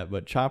enjoyed that.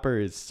 But Chopper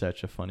is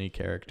such a funny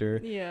character.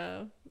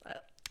 Yeah.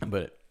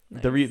 But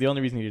nice. The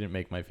only reason he didn't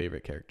make my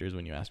favorite characters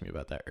when you asked me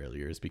about that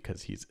earlier is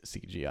because he's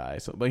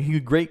CGI. So, but he's a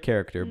great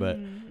character, but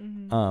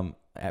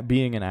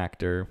being an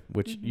actor,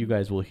 which you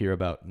guys will hear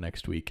about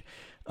next week,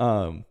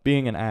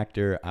 being an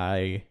actor,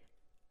 I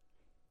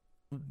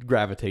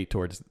gravitate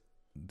towards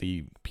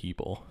the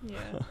people.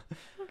 Yeah.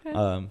 Okay.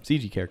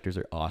 CG characters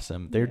are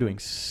awesome. They're doing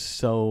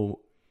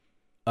so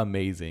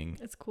amazing.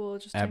 It's cool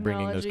just at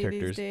bringing those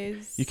characters. These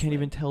days. You can't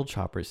even tell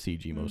Chopper's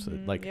CG most of it.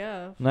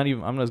 Not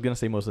even. I'm not gonna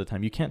say most of the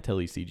time. You can't tell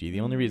he's CG. The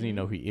only reason you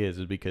know he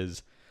is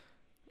because,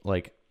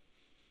 like,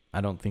 I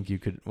don't think you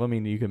could. Well, I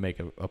mean, you could make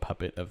a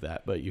puppet of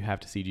that, but you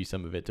have to CG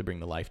some of it to bring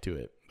the life to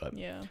it. But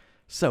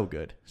so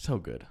good, so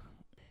good.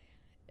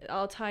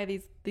 I'll tie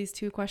these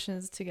two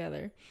questions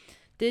together.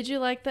 Did you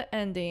like the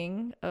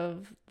ending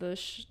of the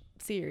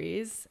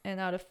series? And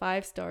out of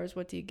 5 stars,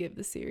 what do you give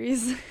the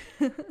series?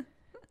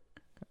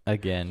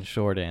 Again,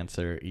 short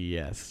answer,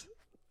 yes.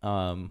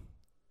 And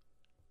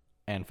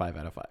 5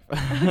 out of 5.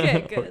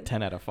 Okay, good.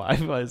 10 out of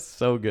 5 was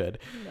so good.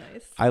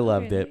 Nice. I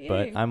loved it,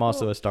 but I'm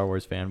also a Star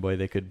Wars fanboy.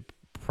 They could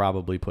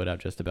probably put out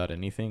just about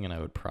anything, and I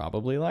would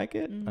probably like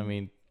it. I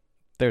mean,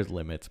 there's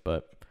limits,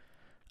 but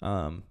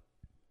I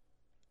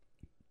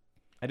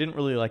didn't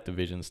really like the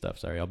Visions stuff.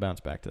 Sorry, I'll bounce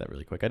back to that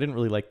really quick. I didn't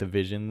really like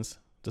the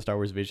Star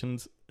Wars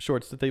Visions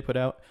shorts that they put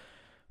out,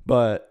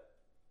 but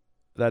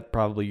that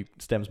probably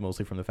stems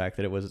mostly from the fact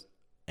that it was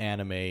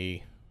anime.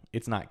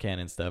 It's not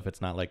canon stuff.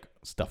 It's not like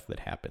stuff that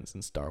happens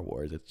in Star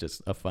Wars. It's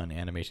just a fun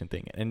animation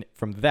thing. And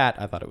from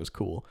that, I thought it was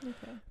cool.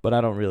 Okay. But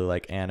I don't really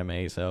like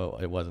anime, so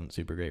it wasn't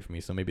super great for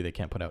me. So maybe they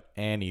can't put out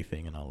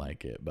anything and I'll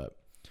like it. But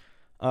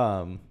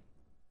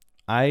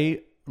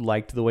I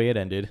liked the way it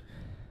ended.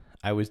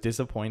 I was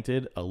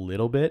disappointed a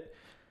little bit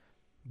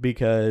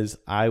because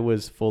I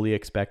was fully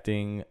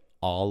expecting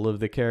all of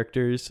the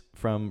characters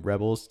from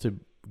Rebels to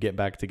get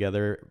back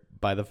together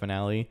by the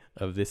finale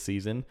of this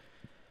season.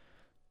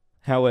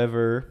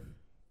 However,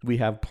 we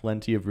have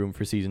plenty of room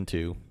for season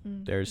 2.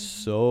 There's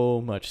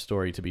so much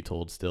story to be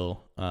told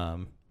still.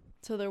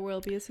 So there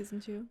will be a season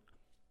 2?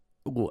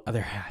 Well,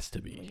 there has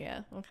to be.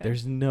 Yeah, okay.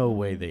 There's no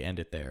way they end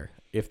it there.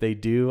 If they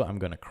do, I'm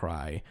going to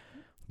cry.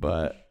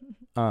 But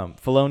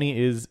Filoni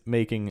is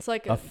making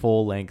a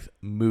full-length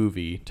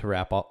movie to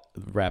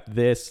wrap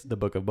this, the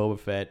Book of Boba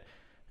Fett,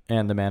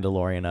 and The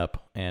Mandalorian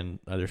up. And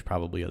there's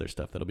probably other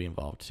stuff that'll be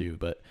involved too.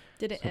 But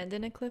did it end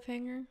in a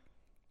cliffhanger?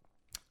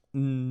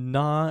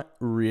 Not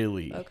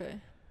really. Okay.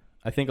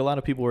 I think a lot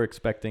of people were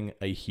expecting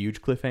a huge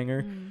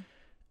cliffhanger,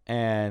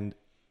 and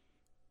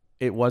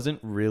it wasn't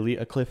really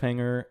a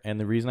cliffhanger. And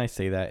the reason I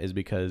say that is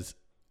because,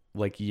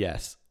 like,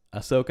 yes,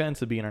 Ahsoka and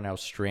Sabine are now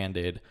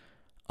stranded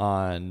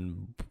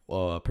on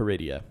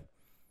Peridia,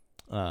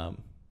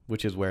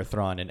 which is where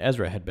Thrawn and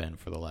Ezra had been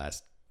for the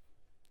last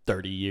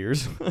 30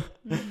 years.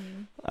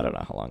 I don't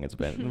know how long it's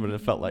been, but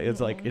it felt like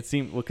it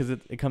seemed because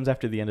it comes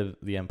after the end of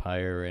the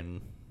Empire,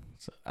 and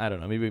so, I don't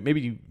know,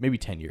 maybe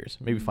 10 years,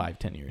 maybe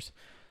 5-10 years,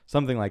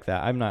 something like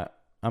that. I'm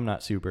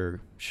not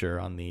super sure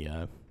on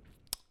the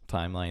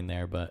timeline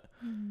there, but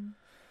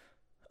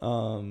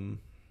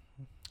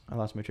I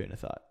lost my train of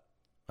thought.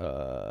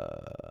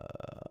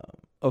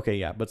 Okay,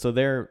 yeah, but so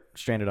they're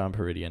stranded on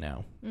Peridia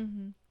now,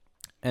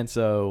 and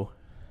so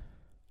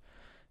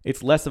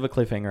it's less of a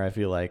cliffhanger, I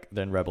feel like,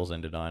 than Rebels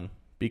ended on,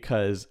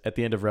 because at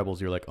the end of Rebels,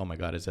 you're like, oh my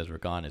God, is Ezra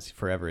gone? Is he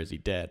forever? Is he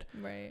dead?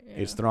 Right. Yeah.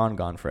 Is Thrawn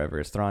gone forever?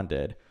 Is Thrawn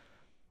dead?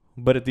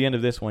 But at the end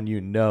of this one,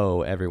 you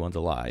know everyone's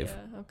alive.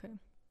 Yeah. Okay.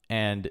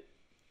 And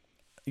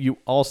you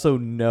also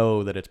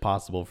know that it's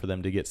possible for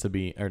them to get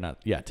Sabine and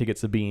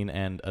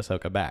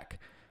Ahsoka back.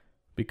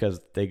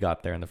 because they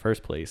got there in the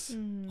first place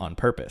on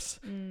purpose.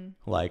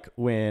 Like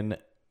when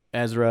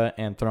Ezra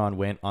and Thrawn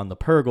went on the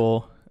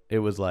Purgle, it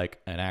was like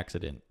an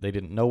accident. They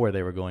didn't know where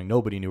they were going.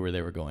 Nobody knew where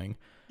they were going.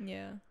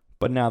 Yeah.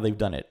 But now they've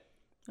done it.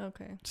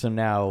 Okay. So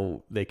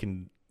now they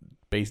can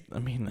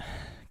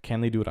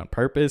can they do it on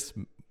purpose?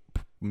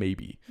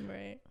 Maybe.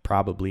 Right.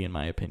 Probably, in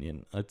my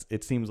opinion.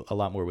 It seems a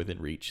lot more within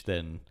reach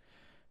than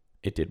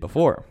it did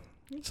before.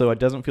 So it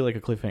doesn't feel like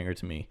a cliffhanger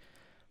to me.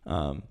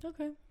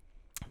 Okay.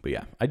 But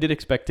yeah, I did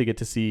expect to get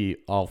to see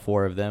all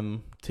 4 of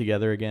them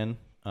together again.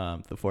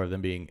 The 4 of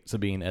them being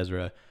Sabine,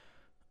 Ezra,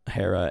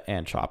 Hera,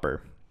 and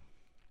Chopper.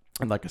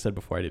 And like I said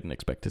before, I didn't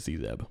expect to see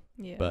Zeb.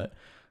 Yeah. But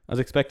I was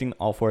expecting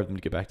all 4 of them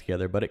to get back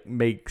together. But it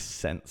makes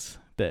sense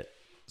that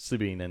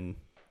Sabine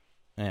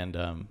and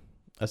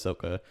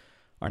Ahsoka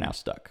are now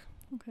stuck.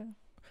 Okay.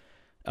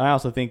 I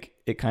also think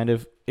it kind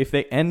of, if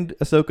they end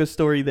Ahsoka's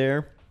story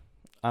there,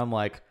 I'm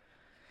like,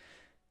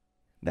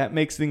 that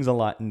makes things a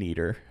lot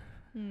neater.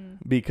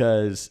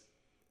 Because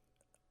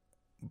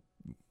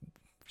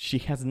she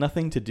has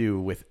nothing to do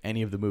with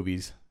any of the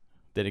movies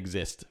that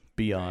exist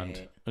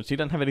beyond. Right. She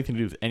doesn't have anything to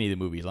do with any of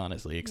the movies,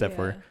 honestly, except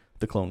for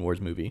the Clone Wars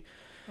movie.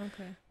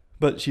 Okay.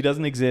 But she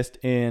doesn't exist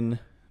in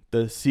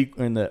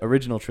the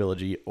original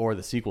trilogy or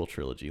the sequel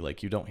trilogy.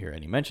 Like, you don't hear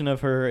any mention of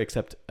her,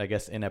 except I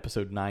guess in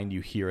episode 9 you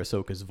hear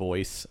Ahsoka's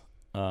voice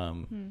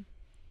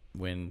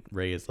when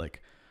Rey is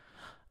like,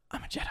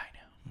 "I'm a Jedi now."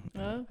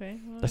 Oh, okay.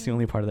 Well, that's the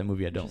only part of that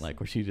movie I don't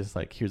like, where she just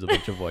like hears a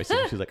bunch of voices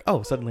and she's like,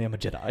 "Oh, suddenly I'm a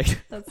Jedi."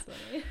 That's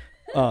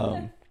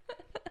funny.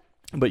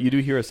 But you do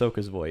hear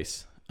Ahsoka's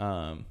voice.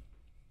 Oh,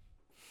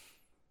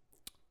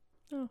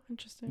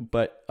 interesting.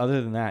 But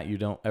other than that, you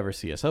don't ever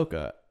see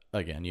Ahsoka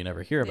again. You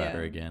never hear about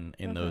her again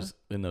in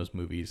those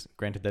movies.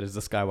 Granted, that is the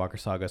Skywalker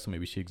saga, so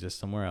maybe she exists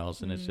somewhere else,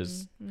 and it's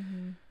just.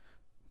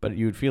 But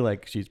you would feel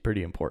like she's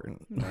pretty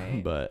important.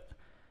 Right. But.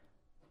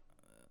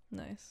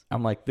 Nice.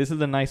 I'm like, this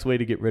is a nice way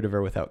to get rid of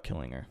her without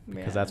killing her,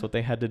 because that's what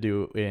they had to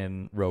do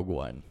in Rogue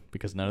One,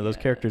 because none of those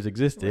characters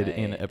existed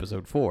in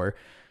episode 4.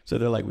 So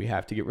they're like, we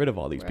have to get rid of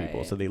all these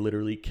people. So they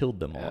literally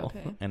killed them all.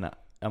 Okay. And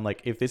I'm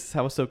like, if this is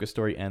how Ahsoka's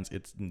story ends,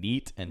 it's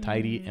neat and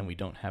tidy, and we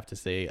don't have to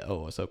say,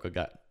 oh, Ahsoka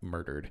got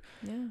murdered.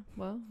 Yeah.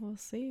 Well, we'll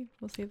see.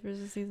 We'll see if there's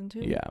a season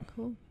 2. Yeah.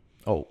 Cool.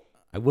 Oh,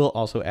 I will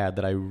also add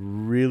that I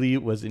really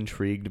was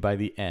intrigued by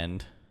the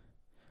end.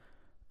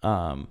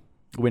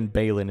 When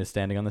Balin is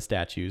standing on the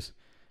statues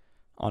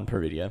on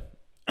Peridia,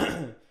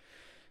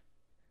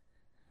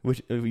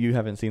 which you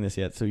haven't seen this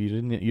yet, so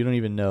you don't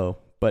even know,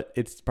 but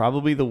it's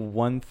probably the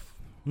one.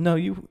 No,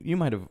 you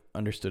might have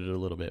understood it a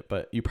little bit,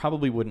 but you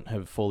probably wouldn't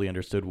have fully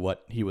understood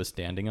what he was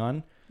standing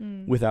on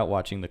without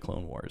watching the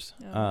Clone Wars.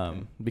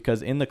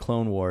 Because in the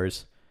Clone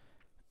Wars,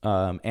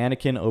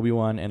 Anakin,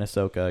 Obi-Wan, and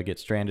Ahsoka get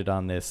stranded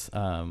on this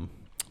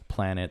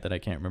planet that I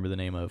can't remember the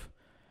name of.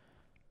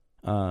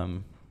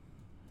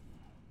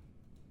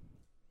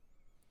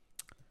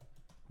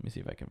 Let me see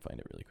if I can find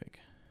it really quick.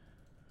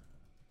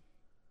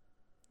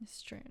 He's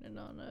stranded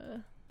on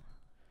a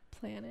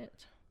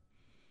planet.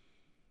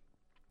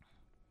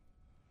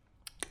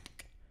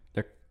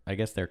 I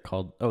guess they're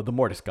called the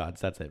Mortis gods.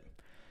 That's it.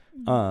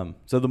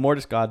 So the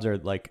Mortis gods are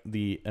like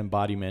the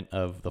embodiment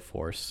of the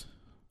Force.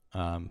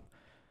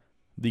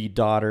 The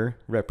daughter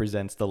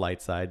represents the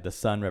light side, the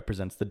son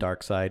represents the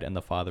dark side, and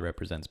the father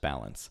represents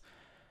balance.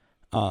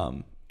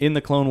 In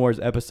the Clone Wars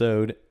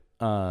episode,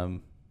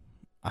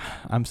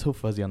 I'm so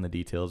fuzzy on the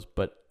details,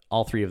 but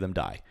all 3 of them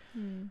die,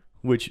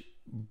 which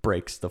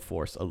breaks the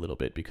Force a little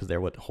bit, because they're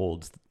what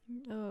holds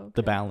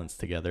the balance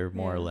together,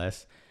 more or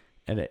less.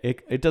 And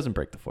it doesn't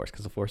break the Force,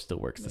 because the Force still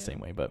works the same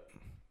way. But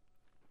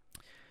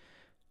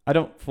I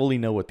don't fully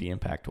know what the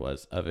impact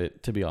was of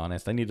it, to be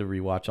honest. I need to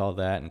rewatch all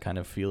that and kind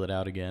of feel it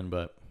out again.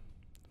 But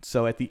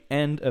so at the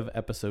end of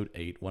episode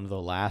 8, one of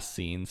the last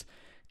scenes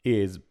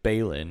is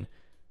Balin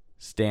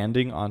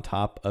standing on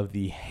top of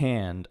the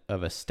hand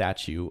of a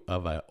statue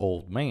of an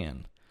old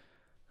man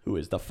who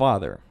is the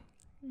father.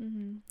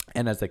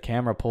 And as the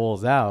camera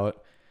pulls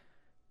out,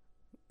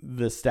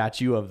 the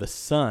statue of the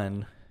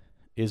son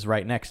is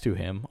right next to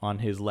him on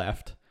his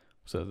left,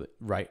 so the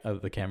right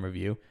of the camera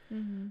view,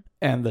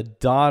 and the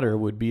daughter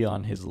would be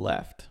on his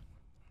left.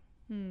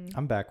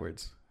 I'm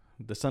backwards.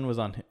 The son was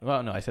on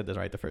well, no, I said that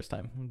right the first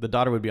time. The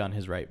daughter would be on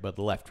his right, but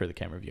the left for the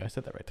camera view. I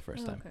said that right the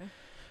first time.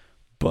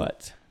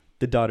 But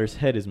the daughter's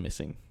head is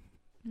missing.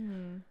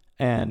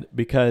 And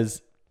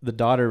because the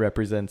daughter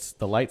represents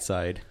the light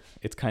side,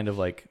 it's kind of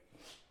like,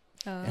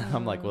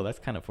 I'm like, well, that's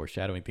kind of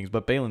foreshadowing things.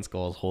 But Balin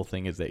Skull's whole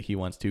thing is that he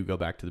wants to go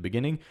back to the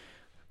beginning,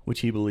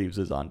 which he believes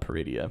is on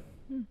Peridia.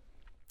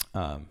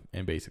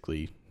 And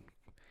basically,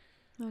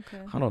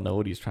 I don't know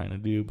what he's trying to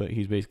do, but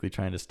he's basically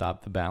trying to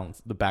stop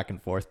the back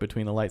and forth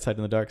between the light side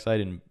and the dark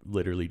side, and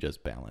literally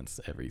just balance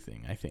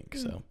everything, I think.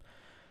 So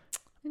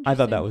I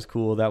thought that was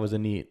cool. That was a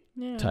neat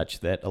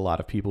touch that a lot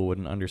of people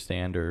wouldn't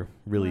understand or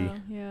really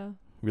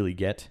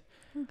get.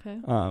 Okay.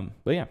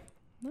 But yeah.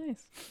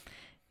 Nice.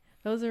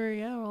 Those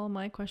are all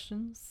my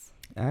questions.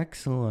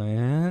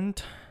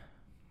 Excellent.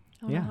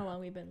 I don't know how long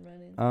we've been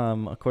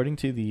running. According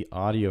to the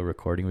audio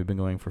recording, we've been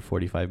going for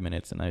 45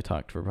 minutes, and I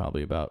talked for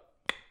probably about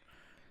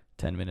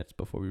 10 minutes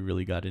before we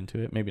really got into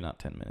it. Maybe not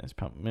 10 minutes.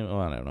 Probably, well,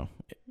 I don't know.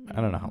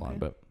 I don't know how long,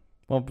 but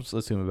well, let's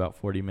assume about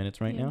 40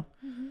 minutes right now.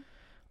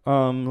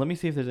 Mm-hmm. Let me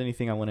see if there's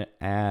anything I want to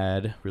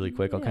add really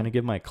quick. I'll kind of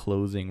give my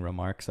closing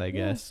remarks, I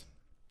guess.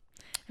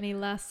 Any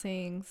last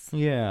sayings?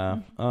 Yeah.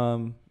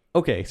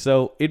 Okay.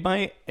 So in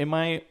my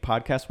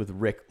podcast with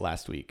Rick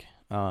last week,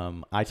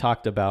 I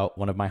talked about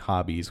one of my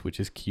hobbies, which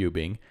is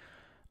cubing.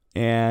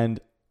 And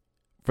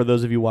for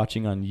those of you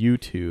watching on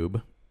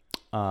YouTube,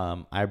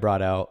 I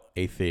brought out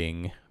a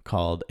thing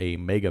called a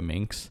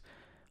megaminx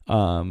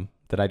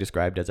that I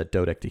described as a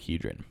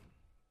dodecahedron.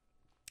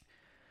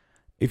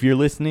 If you're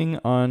listening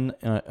on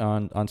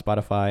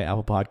Spotify,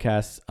 Apple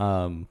Podcasts,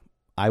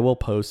 I will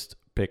post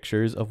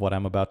pictures of what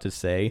I'm about to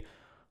say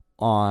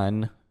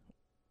on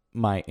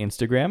my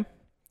Instagram,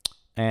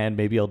 and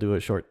maybe I'll do a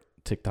short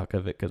TikTok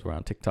of it because we're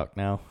on TikTok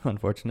now,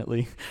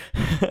 unfortunately.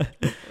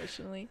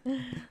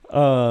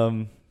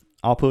 I'll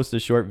post a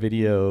short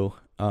video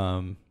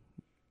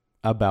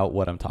about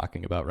what I'm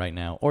talking about right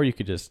now, or you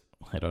could just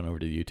head on over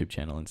to the YouTube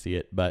channel and see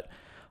it. But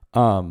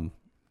so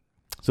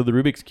the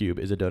Rubik's Cube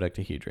is a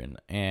dodecahedron,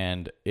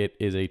 and it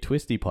is a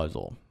twisty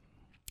puzzle.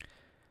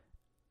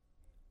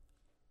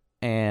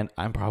 And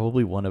I'm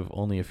probably one of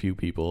only a few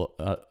people.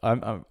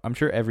 I'm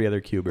sure every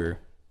other cuber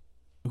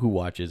who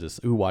watched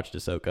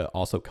Ahsoka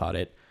also caught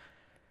it.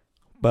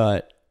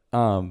 But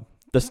the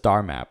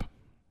star map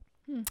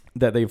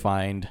that they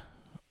find,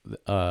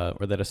 or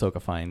that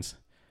Ahsoka finds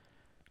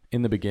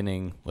in the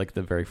beginning, like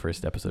the very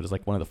first episode, is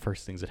like one of the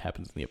first things that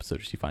happens in the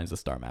episode. She finds the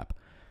star map.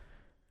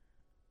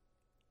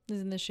 Is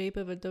it in the shape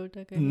of a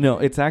dodecahedron? No,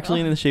 it's actually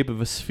in the shape of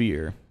a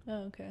sphere.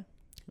 Oh, okay.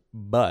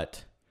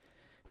 But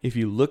if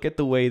you look at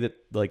the way that,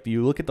 like,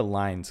 you look at the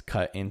lines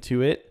cut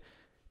into it,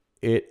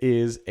 it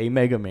is a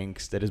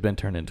megaminx that has been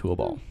turned into a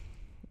ball.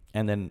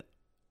 And then,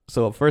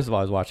 so first of all,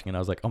 I was watching and I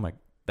was like, oh my,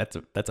 that's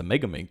a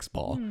megaminx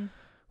ball,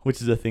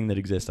 which is a thing that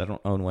exists. I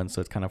don't own one, so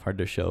it's kind of hard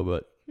to show,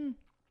 but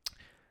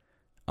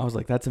I was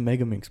like, that's a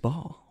megaminx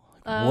ball.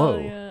 Like, whoa.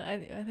 Yeah,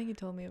 I think you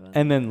told me about that.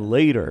 And then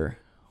later,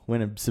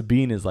 when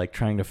Sabine is like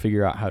trying to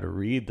figure out how to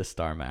read the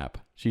star map,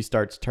 she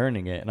starts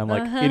turning it, and I'm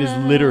like, it is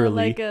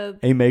literally like a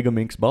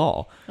megaminx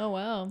ball. Oh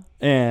wow!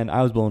 And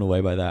I was blown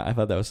away by that. I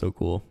thought that was so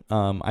cool.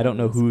 I don't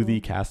know who the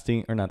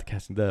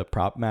the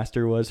prop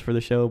master was for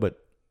the show,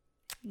 but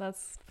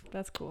that's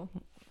cool.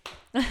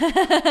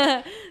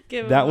 That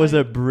was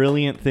a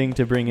brilliant thing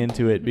to bring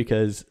into it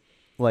because,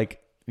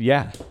 like,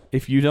 yeah,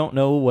 if you don't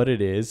know what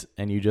it is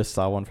and you just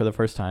saw one for the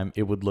first time,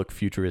 it would look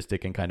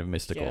futuristic and kind of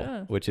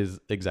mystical, which is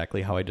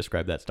exactly how I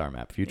described that star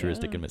map,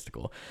 futuristic and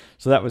mystical.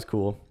 So that was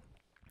cool.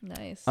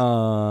 Nice.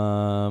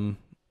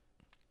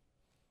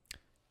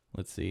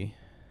 Let's see.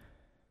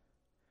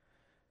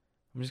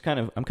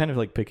 I'm kind of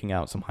like picking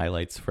out some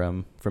highlights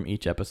from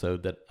each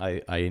episode that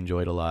I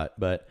enjoyed a lot,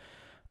 but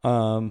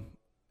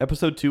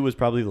episode 2 was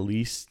probably the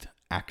least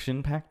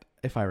action packed,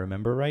 if I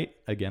remember right.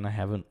 Again, I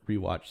haven't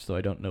rewatched, so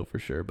I don't know for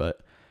sure,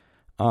 but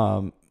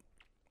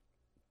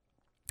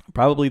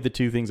probably the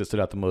two things that stood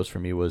out the most for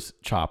me was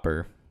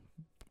Chopper,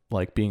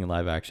 like being in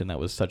live action. That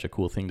was such a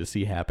cool thing to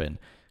see happen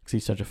because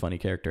he's such a funny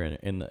character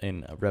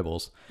in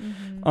Rebels.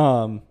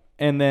 Mm-hmm.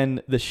 And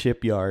then the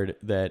shipyard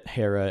that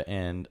Hera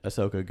and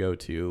Ahsoka go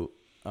to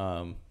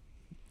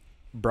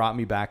brought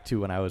me back to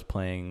when I was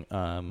playing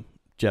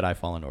Jedi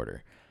Fallen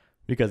Order,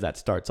 because that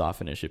starts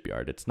off in a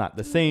shipyard. It's not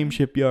the same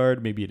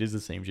shipyard. Maybe it is the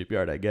same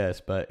shipyard, I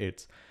guess, but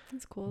it's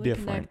cool.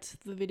 Different.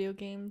 Connect the video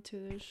game to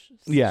the show.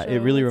 It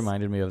really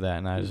reminded me of that,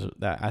 and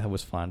I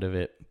was fond of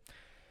it.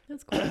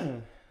 That's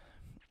cool.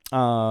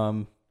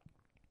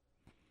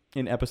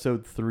 In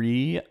episode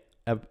 3,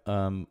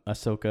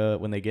 Ahsoka,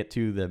 when they get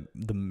to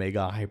the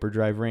mega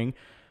hyperdrive ring,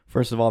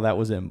 first of all, that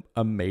was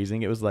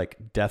amazing. It was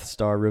like Death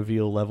Star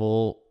reveal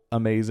level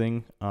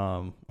amazing.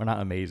 Or not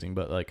amazing,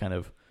 but like kind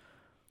of,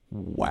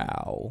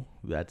 wow,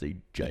 that's a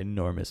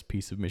ginormous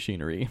piece of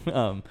machinery.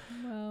 Wow.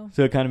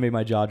 So it kind of made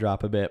my jaw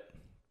drop a bit.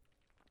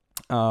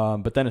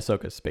 But then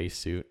Ahsoka's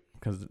spacesuit,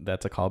 because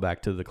that's a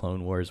callback to the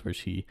Clone Wars where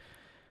she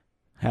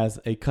has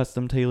a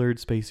custom tailored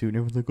spacesuit, and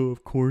everyone's like, oh,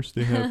 of course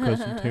they have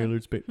custom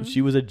tailored space.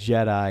 She was a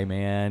Jedi,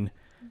 man.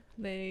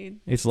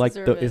 It's like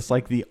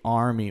the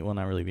army. Well,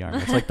 not really the army.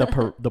 It's like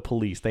the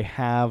police. They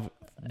have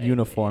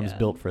uniforms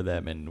built for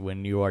them, and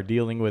when you are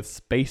dealing with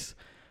space,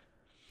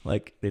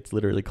 like, it's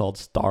literally called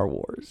Star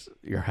Wars.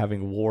 You're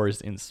having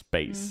wars in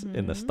space,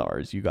 in the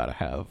stars. You got to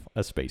have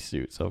a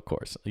spacesuit. So, of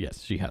course,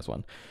 yes, she has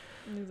one.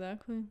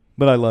 Exactly.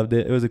 But I loved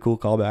it. It was a cool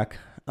callback.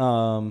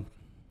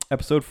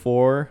 Episode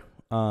 4,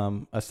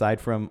 aside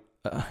from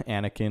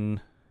Anakin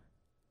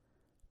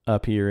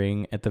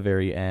appearing at the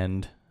very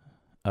end,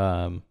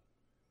 did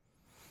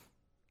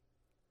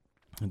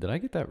I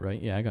get that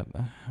right? Yeah, I got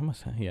that.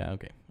 Yeah,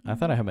 okay. I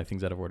thought I had my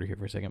things out of order here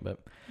for a second, but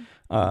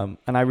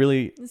and I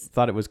really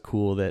thought it was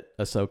cool that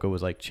Ahsoka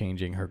was like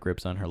changing her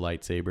grips on her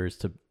lightsabers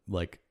to,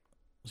 like,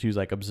 she was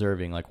like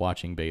observing, like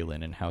watching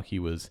Balin and how he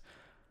was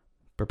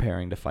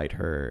preparing to fight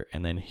her,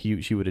 and then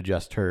she would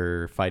adjust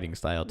her fighting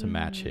style to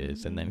match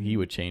his, and then he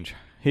would change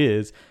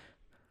his,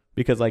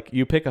 because like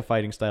you pick a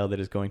fighting style that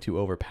is going to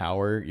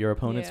overpower your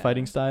opponent's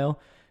fighting style,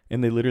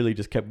 and they literally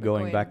just kept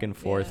going back and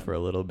forth for a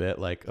little bit,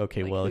 like,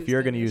 okay, well, if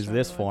you're going to use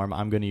this form,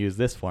 I'm going to use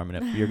this form,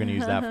 and if you're going to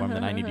use that form,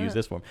 then I need to use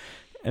this form.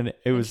 And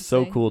it was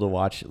so cool to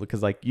watch,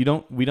 because like we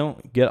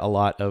don't get a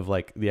lot of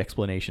like the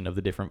explanation of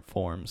the different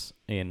forms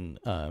in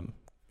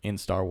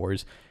Star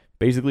Wars.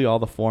 Basically all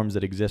the forms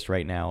that exist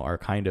right now are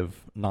kind of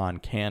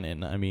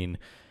non-canon. I mean,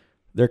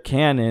 they're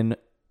canon,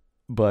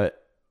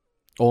 but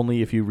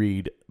only if you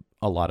read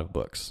a lot of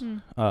books.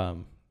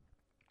 And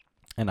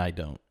I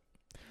don't.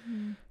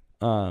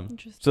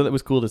 So that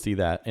was cool to see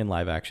that in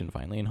live action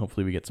finally, and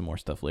hopefully we get some more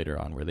stuff later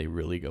on where they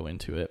really go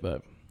into it,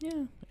 but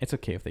yeah, it's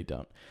okay if they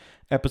don't.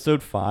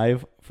 Episode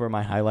 5, for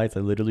my highlights, I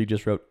literally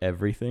just wrote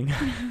everything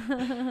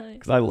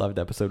because I loved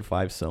episode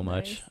 5 so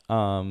much.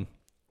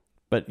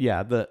 But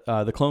yeah,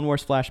 the Clone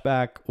Wars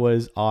flashback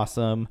was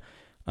awesome.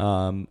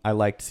 I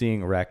liked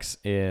seeing Rex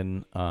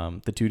in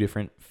the 2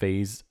 different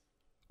phase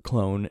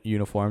clone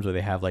uniforms, where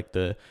they have like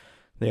the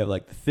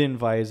thin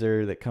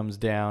visor that comes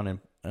down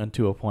and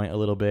to a point a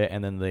little bit,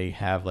 and then they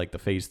have like the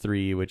phase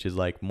 3, which is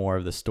like more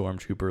of the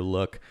stormtrooper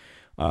look.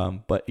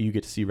 But you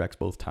get to see Rex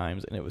both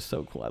times, and it was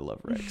so cool. I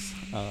love Rex.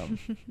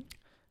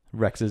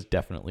 Rex is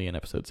definitely in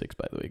episode 6,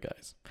 by the way,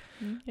 guys.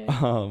 Okay,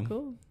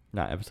 cool.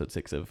 Not episode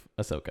 6 of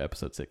Ahsoka,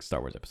 episode 6, Star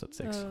Wars episode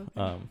 6.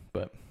 Okay.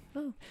 But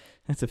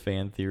it's a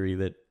fan theory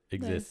that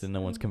exists, and no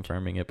one's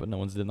confirming it, but no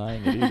one's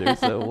denying it either.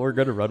 So we're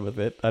going to run with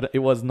it. It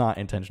was not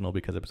intentional,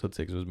 because episode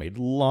 6 was made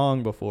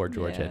long before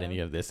George had any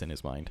of this in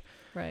his mind.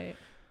 Right.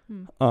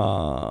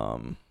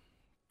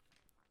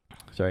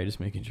 Sorry, just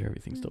making sure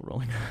everything's still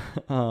rolling.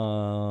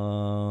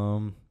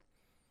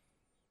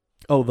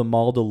 The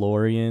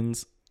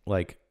Mandalorians,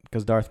 like,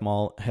 because Darth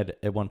Maul had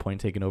at one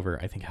point taken over,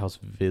 I think, House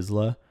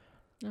Vizsla.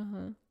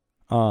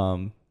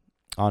 On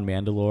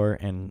Mandalore,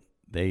 and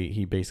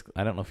he basically,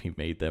 I don't know if he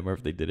made them or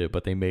if they did it,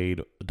 but they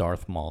made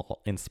Darth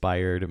Maul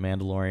inspired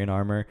Mandalorian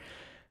armor.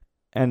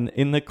 And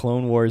in the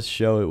Clone Wars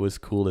show, it was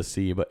cool to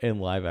see, but in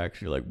live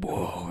action, you're like,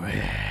 whoa,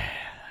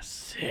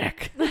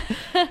 sick.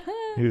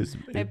 It was,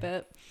 I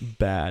bet,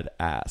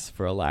 badass,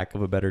 for a lack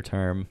of a better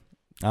term.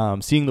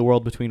 Seeing the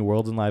world between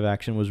worlds in live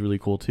action was really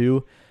cool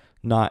too.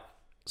 Not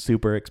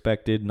super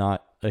expected,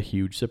 not a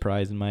huge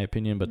surprise in my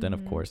opinion, but then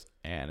of course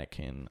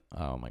Anakin,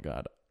 oh my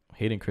god,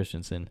 Hayden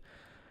Christensen,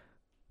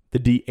 the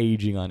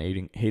de-aging on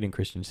Hayden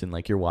Christensen,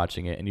 like you're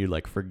watching it and you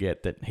like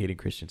forget that Hayden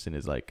Christensen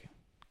is like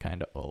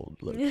kind of old,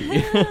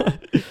 low-key.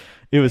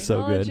 It was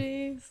so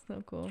good.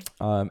 So cool.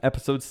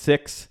 Episode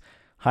 6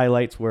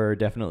 highlights were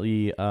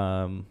definitely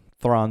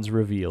Thrawn's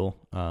reveal,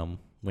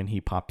 when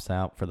he pops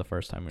out for the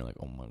first time. You're like,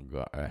 oh my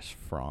gosh,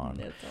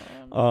 Thrawn.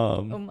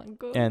 Oh my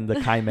god. And the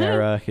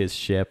Chimera, his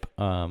ship.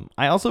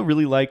 I also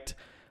really liked,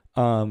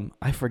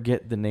 I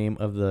forget the name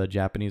of the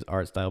Japanese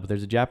art style, but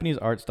there's a Japanese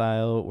art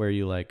style where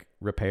you like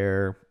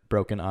repair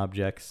broken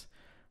objects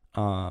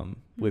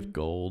with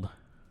gold.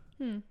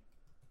 I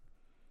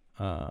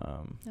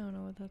don't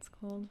know what that's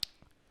called.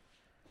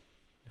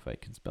 If I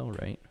can spell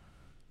right.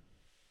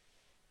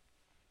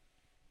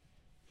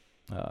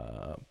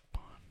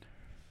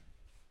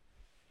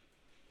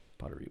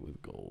 Pottery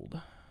with gold.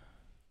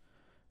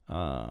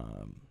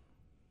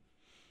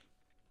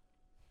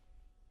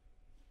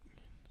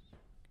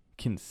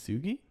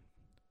 Kintsugi?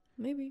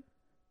 Maybe.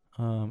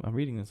 I'm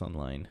reading this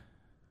online.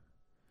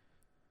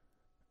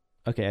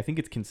 Okay, I think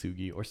it's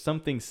kintsugi or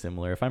something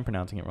similar. If I'm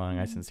pronouncing it wrong,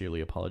 I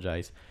sincerely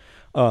apologize.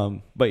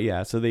 But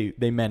yeah, so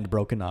they mend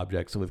broken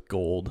objects with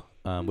gold,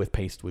 with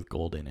paste with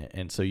gold in it,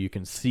 and so you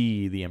can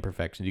see the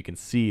imperfections, you can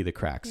see the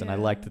cracks, and I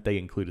like that they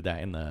included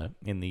that in the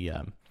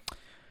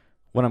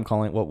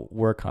what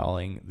we're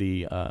calling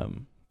the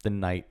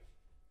night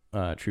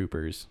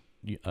troopers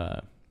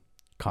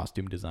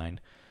costume design.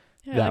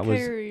 Yeah, that was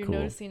you're cool.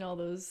 Noticing all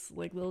those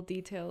like little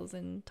details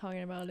and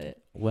talking about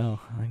it. Well,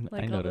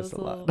 I noticed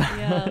a lot.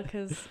 Yeah,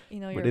 because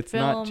you're but it's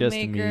not just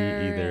me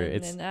either.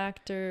 It's an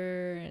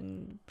actor,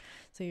 and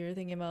so you're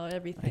thinking about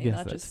everything,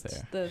 not just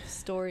the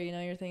story.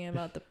 You're thinking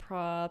about the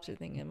props. You're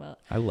thinking about.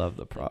 I love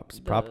the props.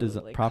 Prop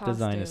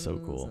design is so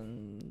cool.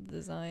 And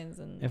designs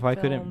and. If I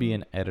couldn't be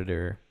an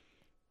editor,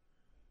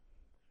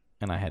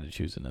 and I had to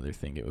choose another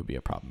thing, it would be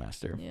a prop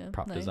master,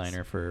 prop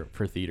designer for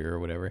theater or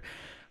whatever.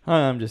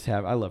 I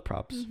love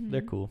props. Mm-hmm.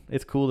 They're cool.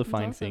 It's cool to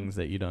find things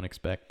that you don't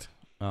expect,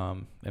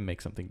 and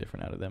make something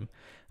different out of them.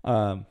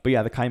 But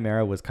yeah, the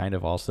Chimera was kind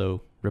of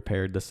also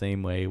repaired the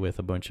same way with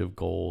a bunch of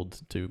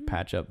gold to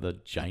patch up the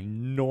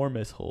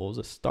ginormous holes.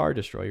 A Star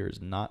Destroyer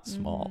is not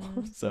small.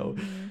 So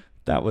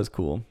that was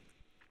cool.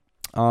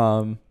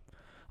 I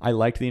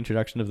liked the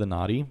introduction of the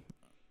Naughty,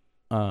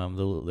 their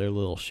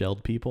little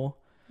shelled people.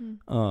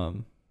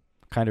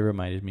 Kind of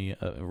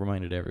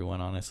reminded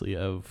everyone, honestly,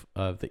 of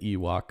the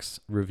Ewoks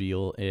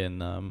reveal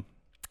in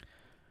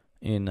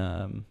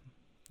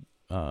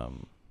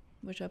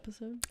which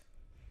episode?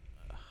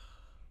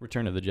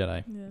 Return of the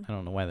Jedi. Yeah. I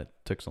don't know why that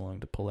took so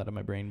long to pull out of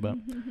my brain, but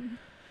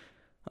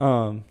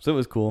So it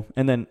was cool.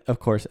 And then of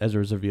course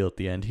Ezra's reveal at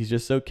the end. He's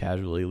just so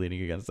casually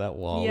leaning against that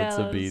wall with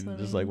Sabine, and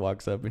just like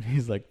walks up and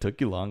he's like,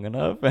 "Took you long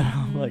enough?" And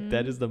I'm like,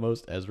 that is the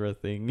most Ezra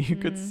thing you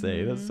could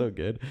say. That's so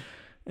good.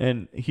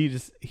 And he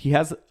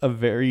has a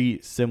very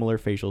similar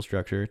facial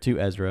structure to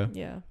Ezra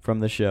from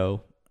the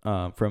show,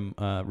 from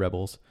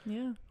Rebels.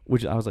 Yeah.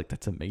 Which I was like,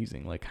 that's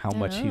amazing. Like how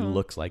much he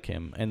looks like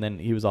him. And then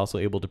he was also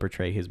able to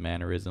portray his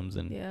mannerisms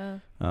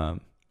and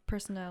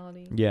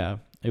personality. Yeah.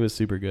 It was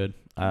super good.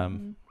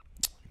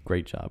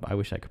 Great job. I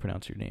wish I could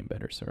pronounce your name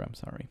better, sir. I'm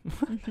sorry.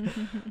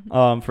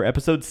 For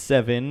episode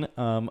 7,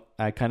 I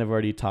actually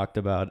already talked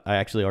about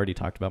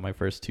my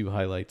first 2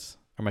 highlights,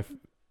 or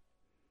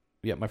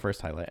my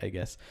first highlight, I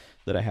guess,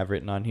 that I have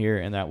written on here,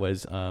 and that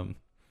was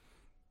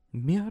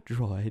Mia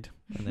droid,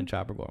 and then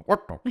Chopper going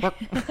work.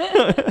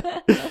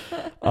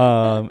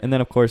 And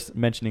then of course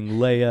mentioning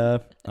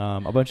Leia.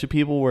 A bunch of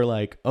people were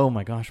like, "Oh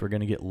my gosh, we're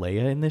gonna get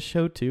Leia in this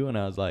show too," and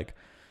I was like,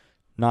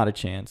 "Not a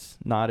chance,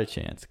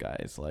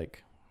 guys.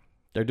 Like,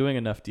 they're doing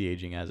enough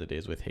de-aging as it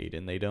is with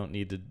Hayden. They don't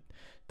need to.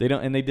 They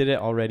don't, and they did it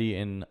already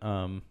in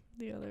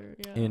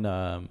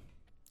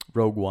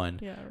Rogue One,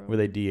 where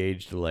they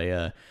de-aged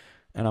Leia,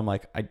 and I'm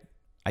like,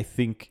 I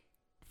think."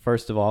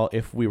 First of all,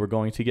 if we were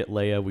going to get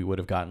Leia, we would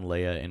have gotten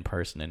Leia in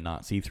person and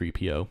not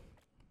C-3PO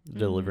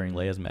delivering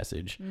Leia's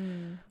message.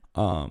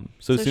 So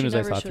as soon as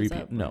I saw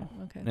 3PO, no.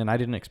 Okay. And I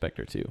didn't expect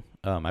her to.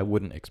 I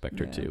wouldn't expect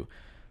her to,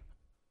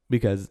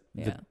 because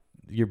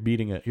you're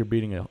beating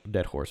a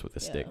dead horse with a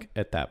stick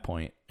at that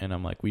point. And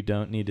I'm like, we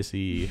don't need to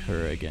see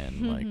her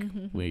again. Like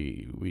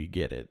we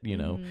get it, you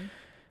know.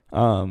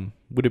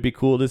 Would it be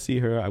cool to see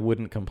her? I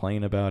wouldn't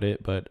complain about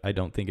it, but I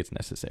don't think it's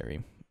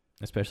necessary,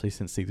 especially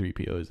since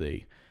C-3PO is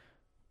a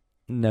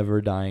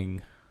never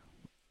dying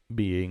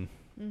being.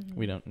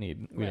 We don't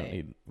need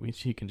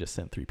she can just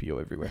send 3PO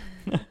everywhere.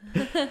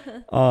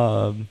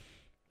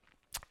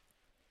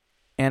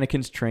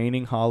 Anakin's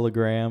training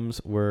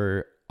holograms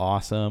were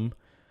awesome,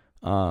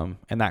 and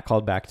that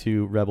called back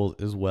to Rebels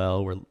as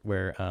well,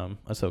 where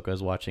Ahsoka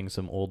is watching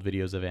some old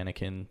videos of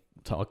Anakin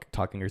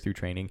talking her through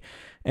training,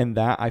 and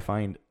that I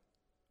find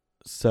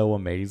so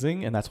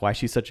amazing, and that's why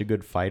she's such a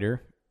good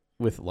fighter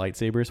with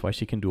lightsabers. Why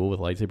she can duel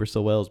with lightsabers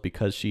so well is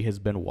because she has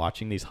been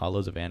watching these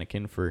holos of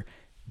Anakin for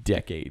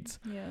decades.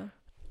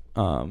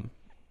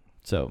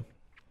 So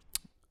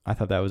I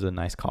thought that was a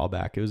nice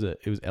callback. It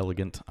was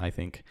elegant, I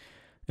think.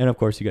 And of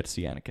course you got to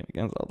see Anakin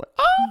again. So I was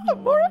like,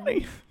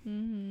 already.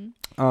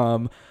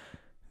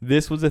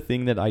 This was a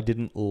thing that I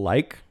didn't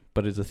like,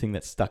 but it's a thing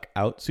that stuck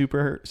out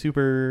super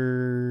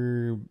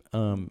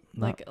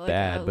not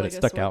bad, but it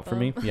stuck out for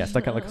me. Yeah,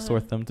 stuck out like a sore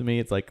thumb to me.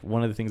 It's like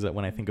one of the things that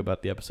when I think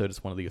about the episode,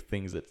 it's one of the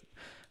things that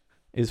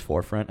is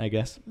forefront, I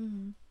guess.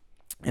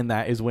 And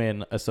that is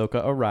when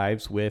Ahsoka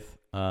arrives with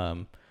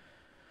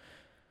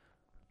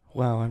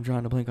wow, I'm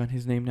drawing a blank on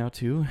his name now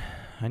too.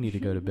 I need to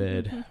go to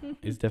bed.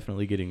 It's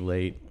definitely getting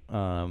late.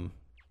 Dang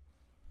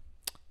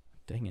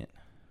it.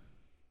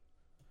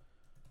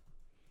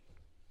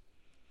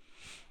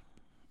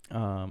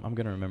 I'm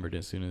gonna remember it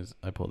as soon as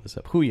I pull this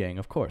up. Hu Yang,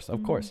 of course.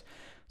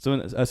 So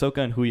when Ahsoka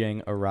and Hu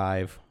Yang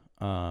arrive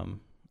on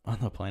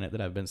the planet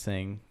that I've been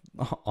saying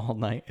all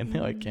night, and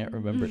now I can't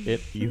remember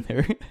it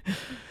either.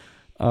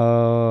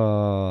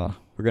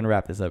 We're gonna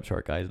wrap this up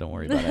short, guys. Don't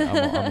worry about it.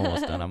 I'm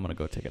almost done. I'm gonna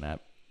go take a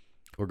nap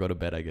or go to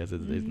bed. I guess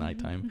it's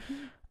nighttime.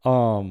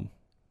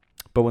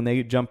 But when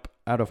they jump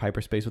out of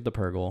hyperspace with the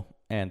Purgle,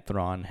 and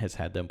Thrawn has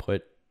had them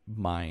put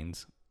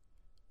mines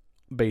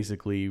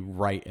basically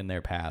right in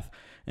their path,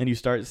 and you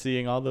start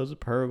seeing all those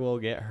Purgle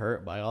get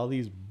hurt by all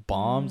these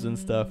bombs and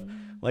stuff.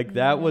 Like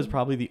that was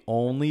probably the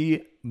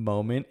only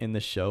moment in the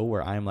show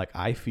where I'm like,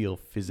 I feel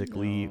physical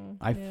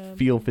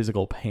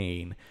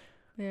pain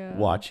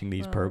watching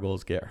these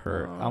Purgles get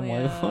hurt. I'm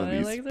like, oh,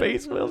 these like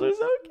space whales are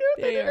so cute.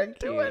 They didn't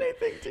do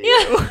anything to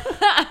you.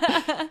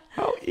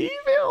 How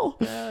evil.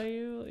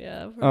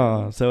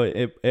 So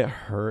it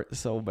hurt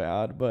so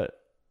bad, but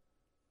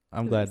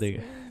I'm glad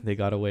they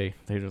got away.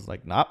 They're just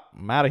like, nope,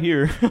 I'm out of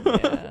here.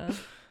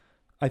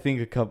 I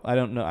think a couple, I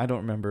don't know, I don't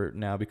remember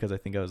now because I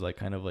think I was like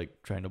kind of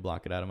like trying to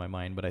block it out of my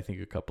mind, but I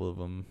think a couple of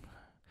them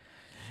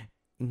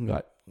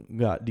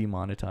got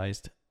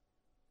demonetized.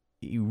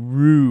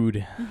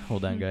 Rude.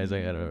 Hold on, guys.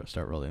 I gotta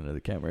start rolling into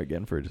the camera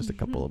again for just a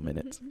couple of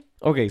minutes.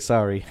 Okay,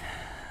 sorry.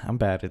 I'm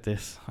bad at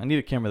this. I need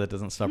a camera that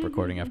doesn't stop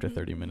recording after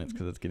 30 minutes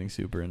because it's getting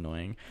super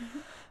annoying.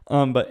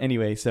 But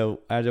anyway,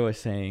 so as I was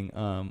saying,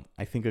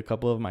 I think a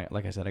couple of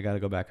like I said, I got to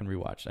go back and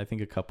rewatch. I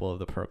think a couple of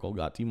the Purgle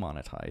got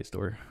demonetized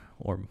or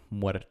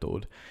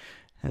muertoed,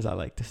 as I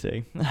like to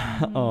say.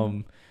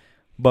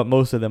 But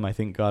most of them, I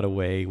think, got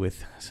away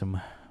with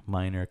some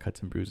minor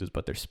cuts and bruises,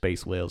 but they're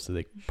space whales, so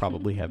they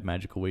probably have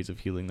magical ways of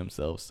healing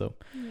themselves. So,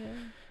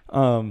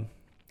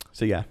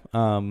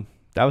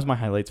 that was my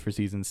highlights for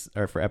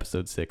for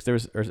episode 6. Or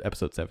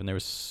episode 7. There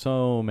was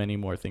so many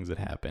more things that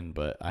happened,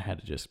 but I had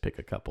to just pick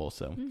a couple.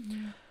 So,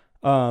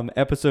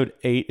 episode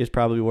 8 is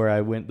probably where I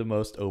went the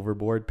most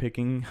overboard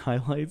picking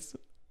highlights.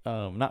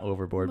 Not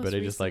overboard, but I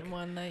just like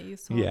one that you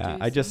saw. Yeah,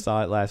 I just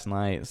saw it last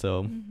night,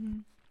 so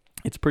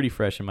it's pretty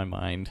fresh in my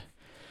mind.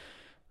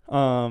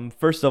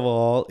 First of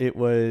all, it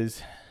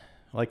was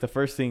like the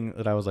first thing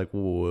that I was like,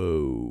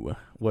 whoa,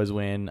 was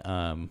when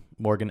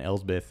Morgan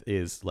Elsbeth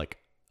is like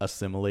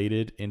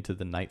assimilated into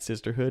the Night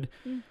Sisterhood.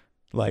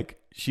 Like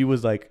she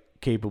was like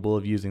capable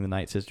of using the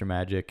Night Sister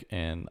magic,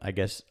 and I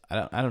guess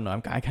I don't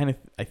know. I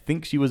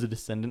think she was a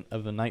descendant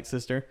of the Night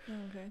Sister,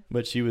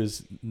 but she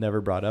was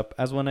never brought up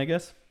as one, I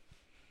guess.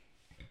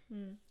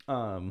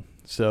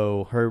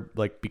 So her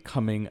like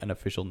becoming an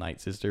official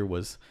Night Sister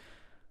was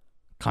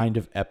kind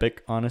of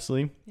epic,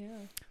 honestly.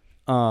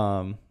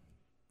 I'm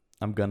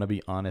gonna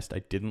be honest, I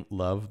didn't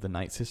love the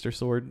Night Sister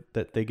sword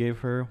that they gave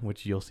her,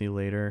 which you'll see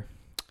later.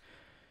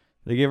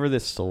 They gave her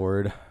this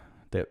sword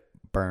that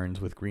burns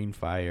with green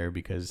fire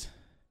because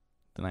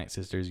the Night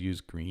Sisters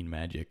use green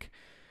magic.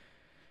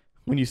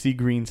 When you see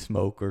green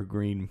smoke or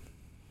green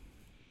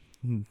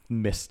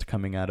mist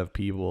coming out of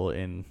people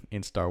in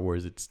Star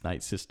Wars, it's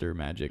Night Sister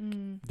magic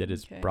that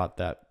has brought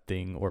that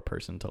thing or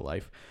person to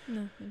life.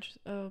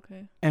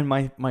 Okay. And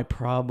my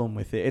problem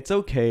with it, it's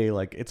okay,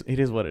 like it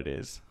is what it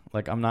is.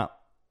 Like I'm not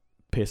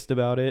pissed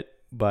about it,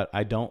 but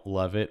I don't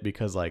love it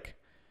because like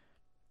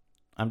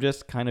I'm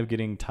just kind of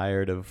getting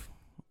tired of,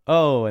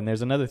 oh, and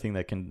there's another thing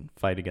that can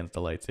fight against a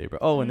lightsaber.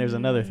 Oh, and there's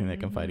another thing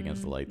that can fight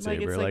against a lightsaber.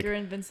 Like it's like you're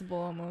invincible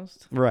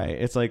almost. Right.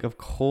 It's like, of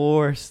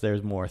course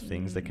there's more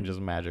things that can just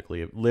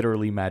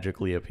literally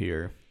magically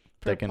appear.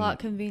 For plot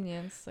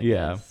convenience, I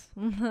yeah. guess.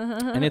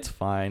 And it's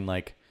fine.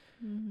 Like,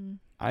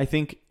 I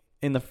think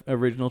in the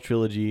original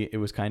trilogy, it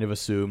was kind of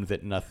assumed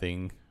that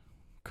nothing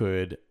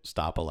could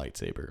stop a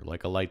lightsaber.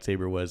 Like a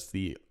lightsaber was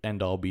the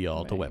end all be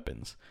all to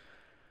weapons.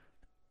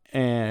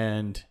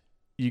 And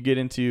you get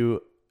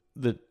into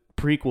the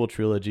prequel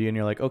trilogy and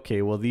you're like,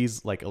 okay, well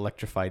these like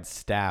electrified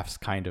staffs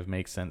kind of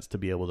make sense to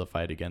be able to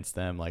fight against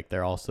them. Like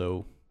they're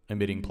also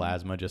emitting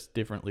plasma just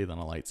differently than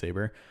a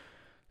lightsaber.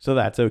 So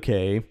that's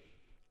okay.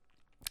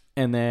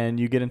 And then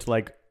you get into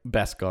like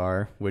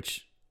Beskar,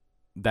 which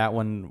that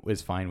one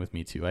is fine with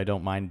me too. I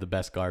don't mind the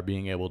Beskar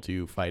being able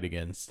to fight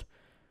against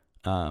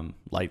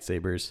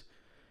lightsabers.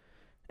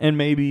 And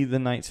maybe the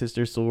Night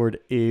Sister sword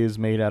is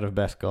made out of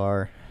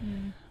Beskar,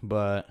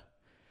 but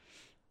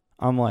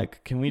I'm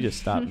like, can we just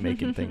stop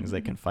making things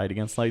that can fight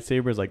against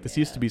lightsabers? Like this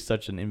used to be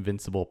such an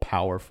invincible,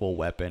 powerful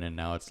weapon, and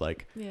now it's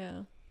like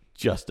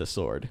just a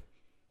sword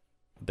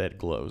that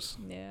glows.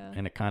 Yeah.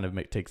 And it kind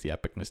of takes the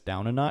epicness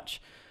down a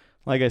notch.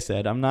 Like I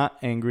said, I'm not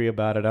angry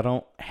about it. I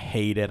don't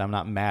hate it. I'm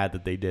not mad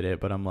that they did it,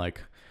 but I'm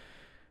like,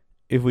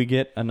 if we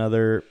get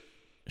another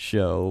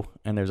show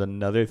and there's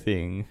another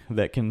thing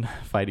that can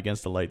fight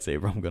against a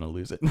lightsaber, I'm gonna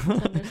lose it. It's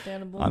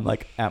understandable. I'm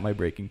like at my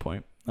breaking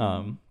point.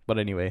 But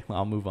anyway,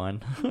 I'll move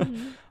on.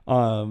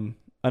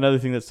 Another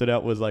thing that stood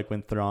out was like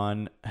when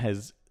Thrawn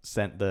has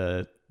sent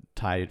the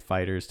TIE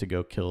fighters to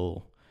go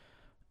kill.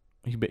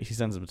 He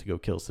sends them to go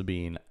kill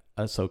Sabine,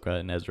 Ahsoka,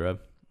 and Ezra.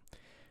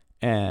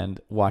 And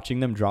watching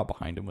them drop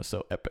behind him was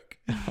so epic.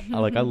 I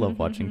love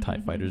watching TIE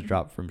fighters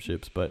drop from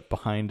ships, but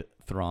behind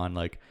Thrawn,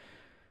 like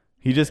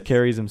he just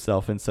carries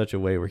himself in such a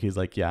way where he's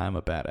like, yeah, I'm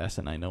a badass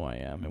and I know I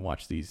am. And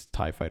watch these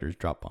TIE fighters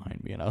drop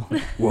behind me. And I'm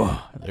like, whoa,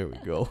 there we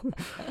go.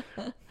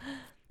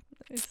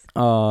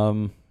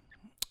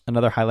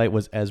 Another highlight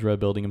was Ezra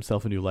building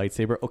himself a new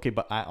lightsaber. Okay,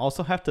 but I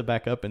also have to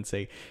back up and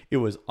say it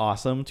was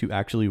awesome to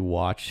actually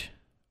watch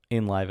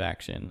in live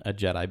action a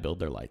Jedi build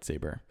their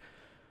lightsaber.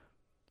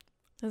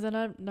 Has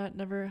that not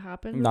never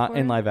happened Not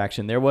before? in live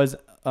action. There was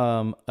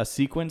a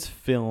sequence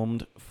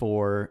filmed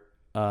for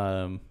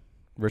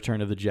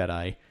Return of the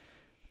Jedi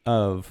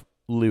of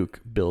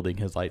Luke building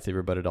his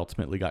lightsaber, but it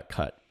ultimately got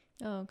cut.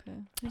 Oh, okay.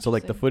 So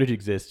like the footage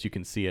exists, you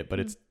can see it, but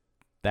it's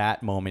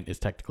that moment is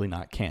technically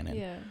not canon.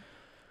 Yeah.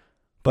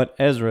 But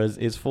Ezra's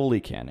is fully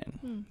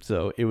canon.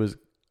 So it was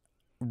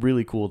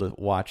really cool to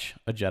watch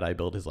a Jedi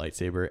build his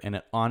lightsaber, and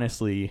it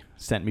honestly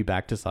sent me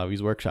back to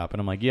Savi's workshop, and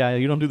I'm like, yeah,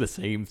 you don't do the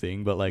same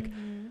thing, but like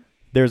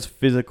there's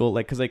physical,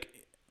 like, because like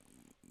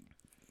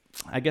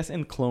I guess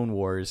in Clone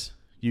Wars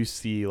you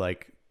see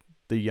like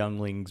the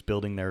younglings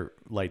building their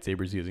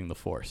lightsabers using the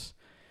Force,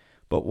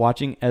 but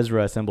watching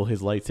Ezra assemble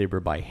his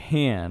lightsaber by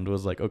hand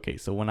was like, okay,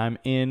 so when I'm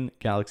in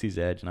Galaxy's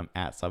Edge and I'm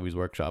at Savi's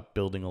workshop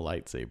building a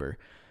lightsaber,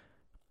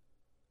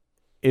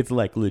 it's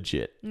like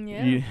legit.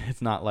 Yeah.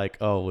 It's not like,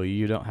 oh, well,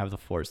 you don't have the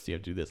Force, so you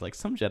have to do this. Like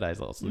some Jedis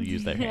also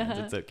use their hands.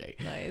 It's okay.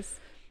 Nice.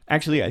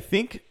 Actually, I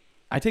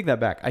take that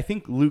back. I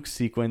think Luke's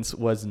sequence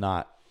was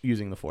not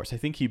using the Force. I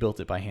think he built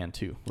it by hand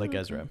too, like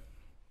Ezra.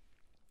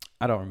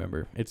 I don't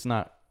remember.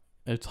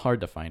 It's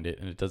hard to find it,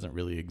 and it doesn't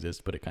really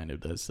exist, but it kind of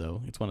does.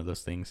 So it's one of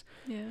those things.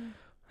 Yeah.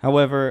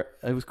 However,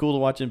 it was cool to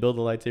watch him build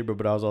a lightsaber,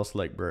 but I was also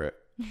like, bruh,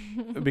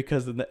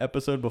 because in the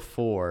episode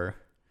before,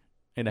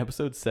 in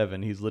episode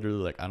 7, he's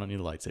literally like, I don't need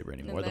a lightsaber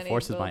anymore. The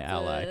Force is my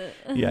ally.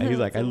 Yeah, he's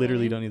like, I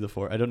literally don't need the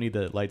Force. I don't need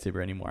the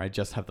lightsaber anymore. I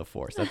just have the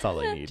Force. That's all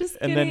I need.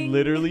 And then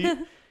literally,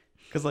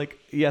 because like,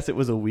 yes, it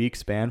was a week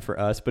span for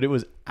us, but it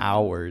was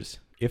hours,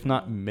 if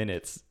not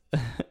minutes,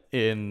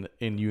 in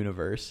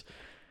universe.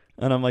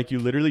 And I'm like, you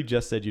literally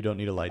just said you don't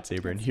need a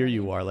lightsaber, and here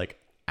you are, like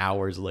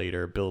hours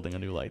later, building a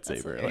new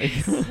lightsaber.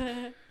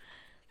 Like,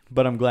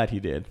 but I'm glad he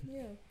did.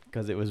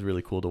 because it was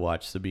really cool to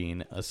watch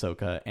Sabine,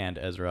 Ahsoka, and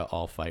Ezra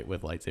all fight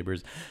with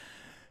lightsabers.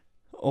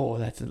 Oh,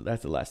 that's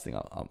the last thing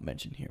I'll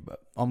mention here,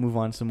 but I'll move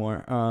on some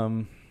more.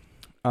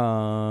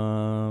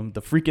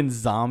 The freaking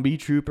zombie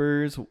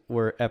troopers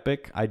were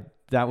epic.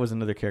 That was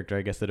another character,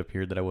 I guess, that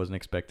appeared that I wasn't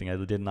expecting. I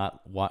did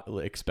not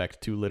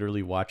expect to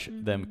literally watch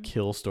them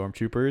kill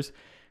stormtroopers,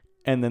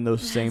 and then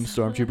those same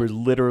stormtroopers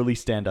literally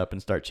stand up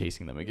and start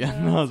chasing them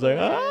again. I was like,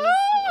 ah!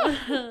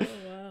 Wow.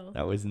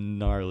 That was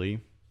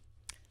gnarly.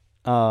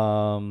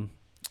 And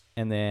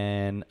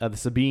then the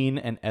Sabine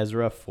and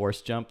Ezra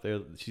force jump.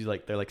 They're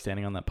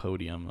standing on that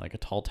podium, like a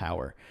tall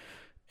tower,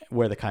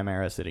 where the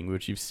Chimera is sitting,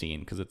 which you've seen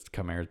because it's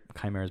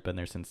Chimera's been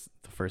there since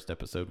the first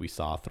episode we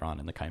saw Thrawn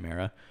and the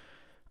Chimera.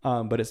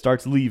 But it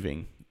starts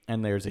leaving,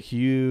 and there's a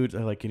huge,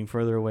 like, getting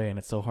further away, and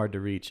it's so hard to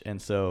reach.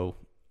 And so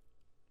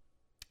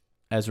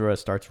Ezra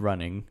starts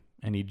running,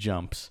 and he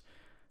jumps,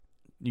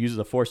 uses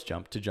a force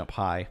jump to jump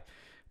high,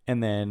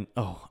 and then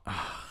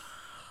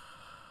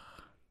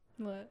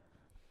what?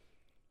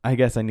 I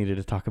guess I needed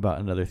to talk about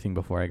another thing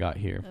before I got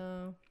here.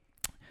 Oh.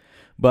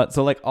 But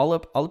so, like, all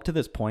up to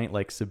this point,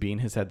 like, Sabine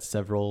has had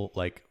several,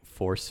 like,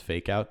 force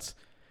fake outs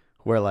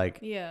where,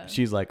 like,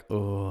 she's like,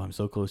 oh, I'm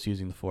so close to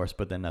using the force,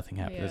 but then nothing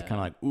happens. It's kind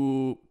of like,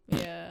 ooh,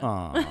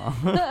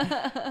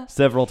 aw.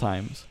 Several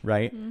times,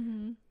 right?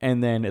 Mm-hmm.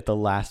 And then at the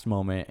last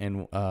moment,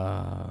 and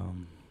a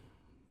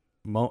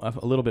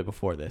little bit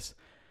before this,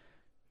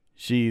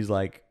 she's,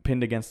 like,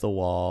 pinned against the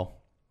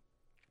wall,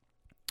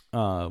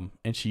 and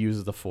she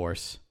uses the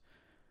force.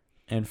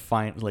 And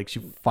she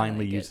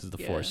finally uses the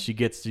force. She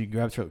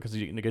grabs her, because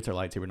she gets her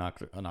lightsaber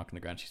knocked on the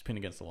ground. She's pinned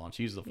against the wall, and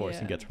she uses the force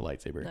and gets her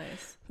lightsaber.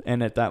 Nice.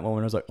 And at that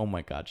moment, I was like, "Oh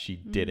my god, she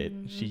did it!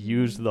 She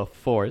used the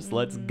force. Mm-hmm.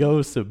 Let's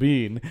go,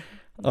 Sabine!"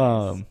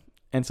 Nice.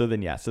 And so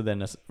then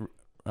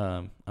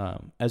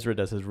Ezra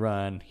does his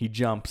run. He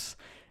jumps,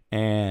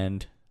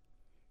 and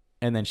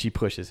then she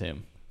pushes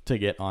him to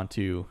get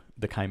onto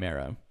the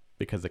Chimera,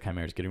 because the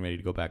Chimera is getting ready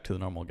to go back to the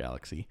normal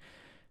galaxy,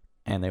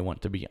 and they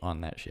want to be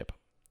on that ship.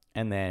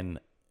 And then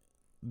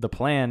the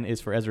plan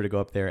is for Ezra to go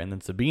up there, and then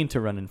Sabine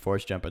to run and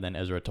force jump, and then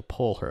Ezra to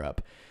pull her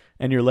up.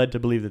 And you're led to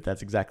believe that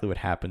that's exactly what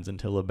happens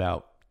until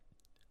about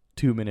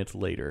 2 minutes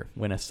later,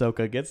 when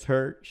Ahsoka gets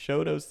her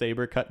Shoto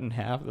saber cut in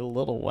half. The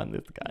little one,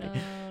 this guy,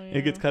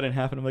 it gets cut in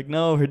half, and I'm like,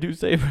 no, her two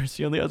sabers.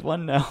 She only has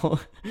one now.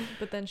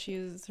 But then she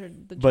uses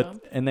the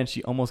jump. And then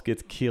she almost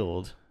gets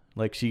killed.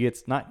 Like, she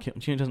gets not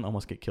killed. She doesn't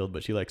almost get killed,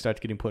 but she, like, starts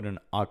getting put in an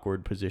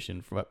awkward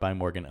position by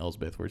Morgan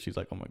Elsbeth, where she's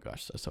like, oh my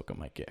gosh, Ahsoka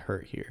might get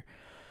hurt here.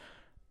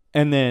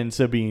 And then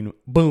Sabine,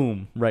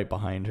 boom, right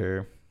behind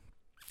her.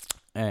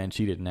 And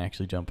she didn't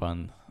actually jump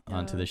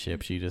onto the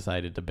ship. She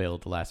decided to bail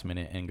at the last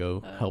minute and go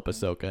help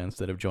Ahsoka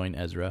instead of join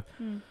Ezra.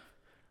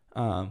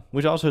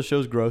 Which also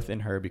shows growth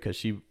in her, because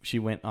she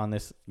went on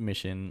this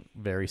mission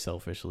very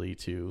selfishly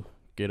to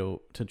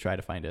try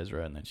to find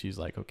Ezra. And then she's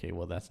like, okay,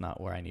 well, that's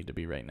not where I need to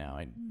be right now.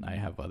 I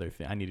have other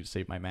things. I need to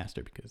save my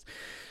master, because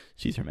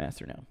she's her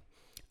master now.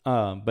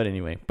 But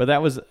anyway,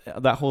 that was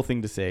that whole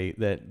thing to say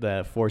that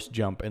the force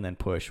jump and then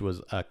push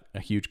was a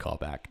huge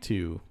callback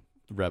to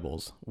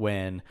Rebels,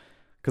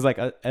 because like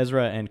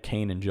Ezra and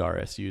Kanan and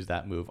Jarrus use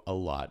that move a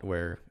lot,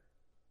 where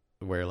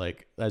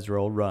like Ezra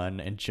will run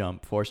and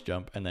jump, force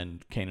jump, and then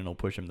Kanan will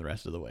push him the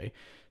rest of the way.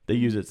 They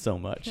use it so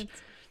much.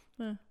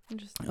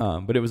 Interesting.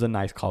 But it was a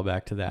nice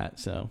callback to that.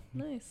 So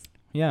nice.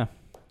 Yeah.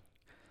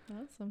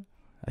 Awesome.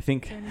 I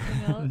think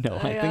no.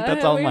 I think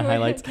that's all my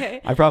highlights.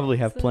 Okay. I probably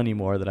have plenty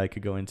more that I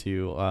could go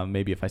into.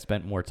 Maybe if I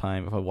spent more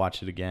time, if I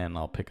watch it again,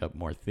 I'll pick up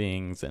more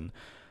things.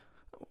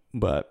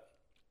 But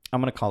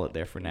I'm gonna call it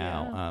there for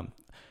now.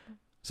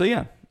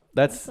 Yeah.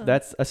 That's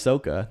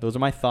Ahsoka. Those are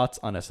my thoughts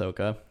on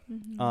Ahsoka.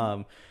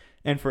 Mm-hmm.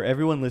 And for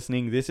everyone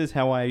listening, this is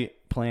how I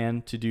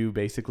plan to do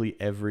basically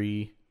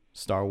every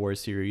Star Wars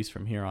series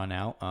from here on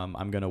out.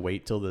 I'm gonna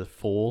wait till the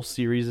full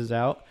series is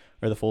out,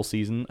 or the full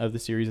season of the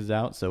series is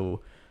out.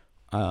 So.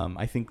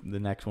 I think the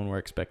next one we're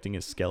expecting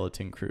is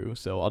Skeleton Crew.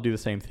 So I'll do the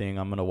same thing.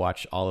 I'm going to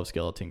watch all of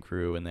Skeleton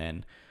Crew, and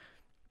then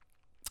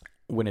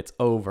when it's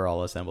over,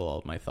 I'll assemble all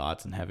of my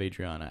thoughts and have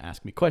Adriana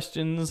ask me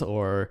questions,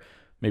 or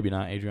maybe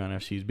not Adriana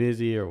if she's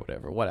busy, or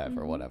whatever.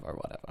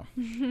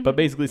 But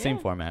basically same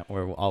format,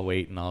 where I'll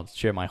wait and I'll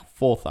share my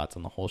full thoughts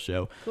on the whole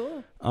show.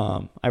 Cool.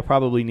 I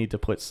probably need to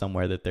put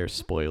somewhere that there's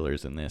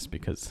spoilers in this,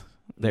 because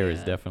there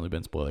has definitely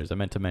been spoilers. I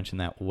meant to mention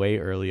that way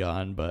early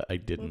on, but I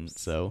didn't.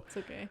 Oops. So it's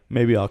okay.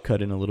 Maybe I'll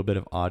cut in a little bit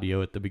of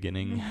audio at the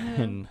beginning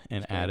and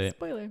add it.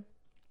 Spoiler.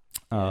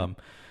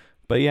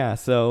 But yeah,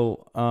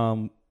 so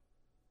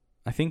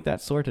I think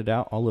that sorted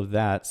out all of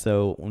that.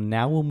 So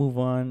now we'll move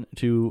on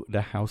to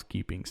the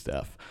housekeeping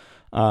stuff.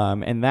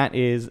 And that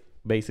is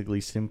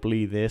basically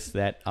simply this,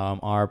 that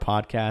our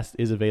podcast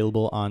is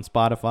available on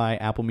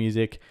Spotify, Apple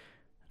Music.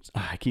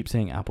 I keep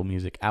saying Apple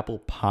Music, Apple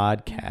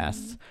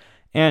Podcasts.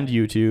 And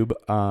YouTube,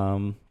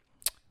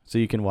 so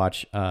you can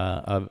watch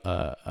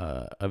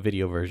a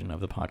video version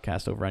of the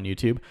podcast over on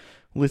YouTube.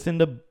 Listen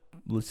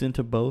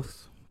to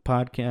both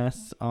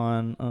podcasts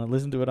on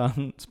listen to it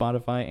on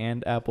Spotify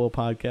and Apple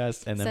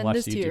Podcasts, and then Send watch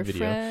this the to YouTube your video.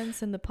 friends.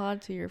 Send the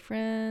pod to your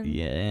friends.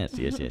 Yes.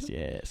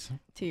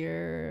 To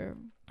your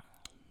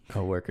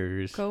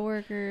Coworkers,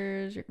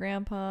 your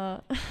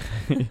grandpa.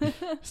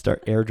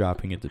 start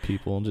airdropping it to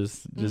people.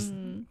 Just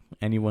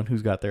anyone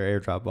who's got their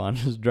airdrop on,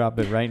 just drop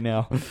it right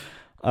now.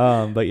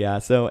 But yeah,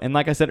 so, and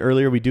like I said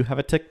earlier, we do have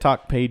a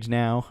TikTok page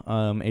now.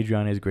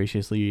 Adriana is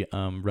graciously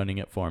running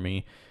it for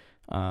me,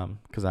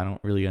 because I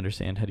don't really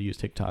understand how to use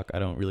TikTok. I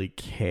don't really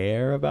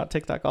care about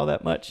TikTok all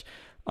that much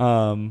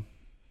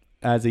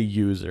as a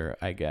user,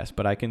 I guess,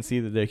 but I can see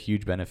that there's a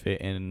huge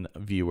benefit in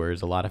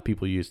viewers. A lot of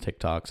people use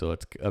TikTok, so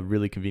it's a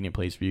really convenient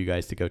place for you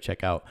guys to go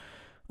check out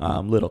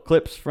little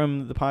clips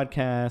from the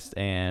podcast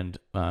and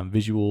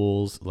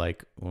visuals.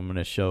 Like I'm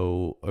gonna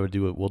show or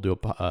we'll do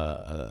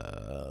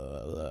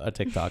a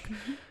TikTok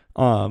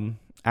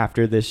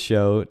after this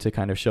show to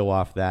kind of show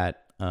off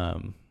that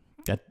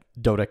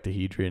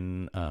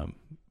dodecahedron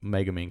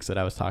megaminx that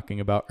I was talking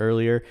about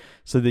earlier,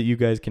 so that you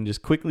guys can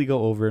just quickly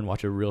go over and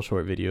watch a real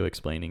short video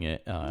explaining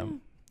it.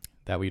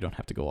 That way you don't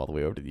have to go all the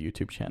way over to the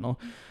YouTube channel,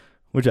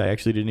 which I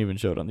actually didn't even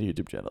show it on the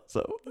YouTube channel.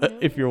 So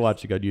if you're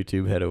watching on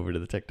YouTube, head over to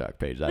the TikTok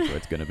page. That's where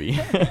it's going to be.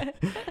 There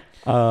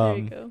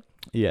you go.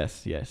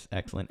 Yes.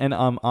 Excellent. And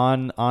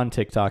on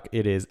TikTok,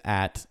 it is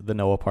at the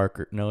Noah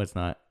Parker. No, it's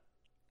not.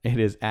 It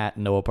is at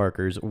Noah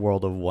Parker's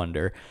World of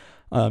Wonder.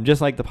 Just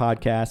like the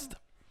podcast.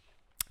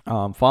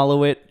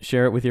 Follow it,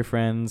 share it with your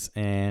friends,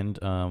 and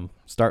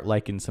start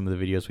liking some of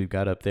the videos we've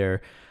got up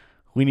there.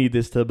 We need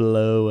this to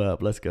blow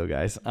up. Let's go,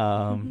 guys.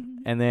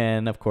 And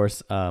then, of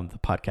course, the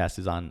podcast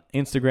is on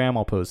Instagram.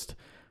 I'll post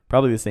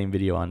probably the same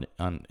video on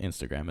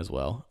Instagram as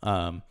well.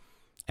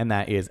 And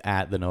that is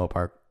at the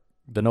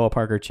Noah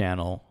Parker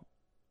channel.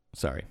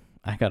 Sorry,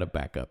 I got to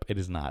back up. It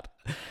is not.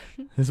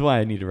 This is why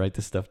I need to write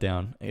this stuff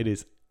down. It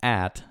is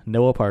at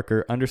Noah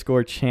Parker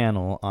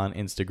 _channel on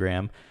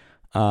Instagram.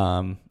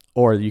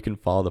 Or you can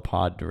follow the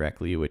pod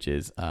directly, which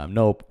is at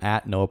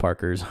Noah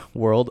Parker's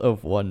World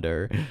of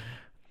Wonder.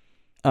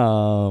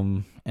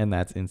 And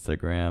that's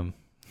Instagram,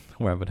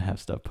 where I'm going to have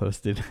stuff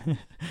posted.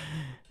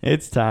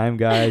 It's time,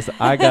 guys.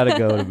 I got to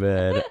go to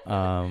bed.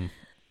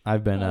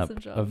 I've been up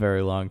a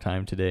very long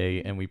time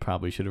today, and we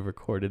probably should have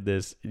recorded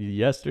this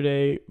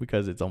yesterday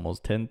because it's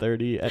almost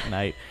 10:30 at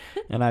night,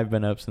 and I've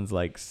been up since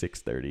like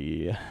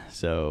 6:30.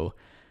 So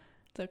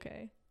it's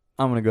okay.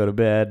 I'm going to go to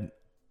bed.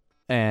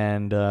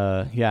 And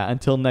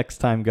until next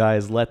time,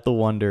 guys, let the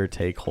wonder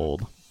take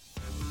hold.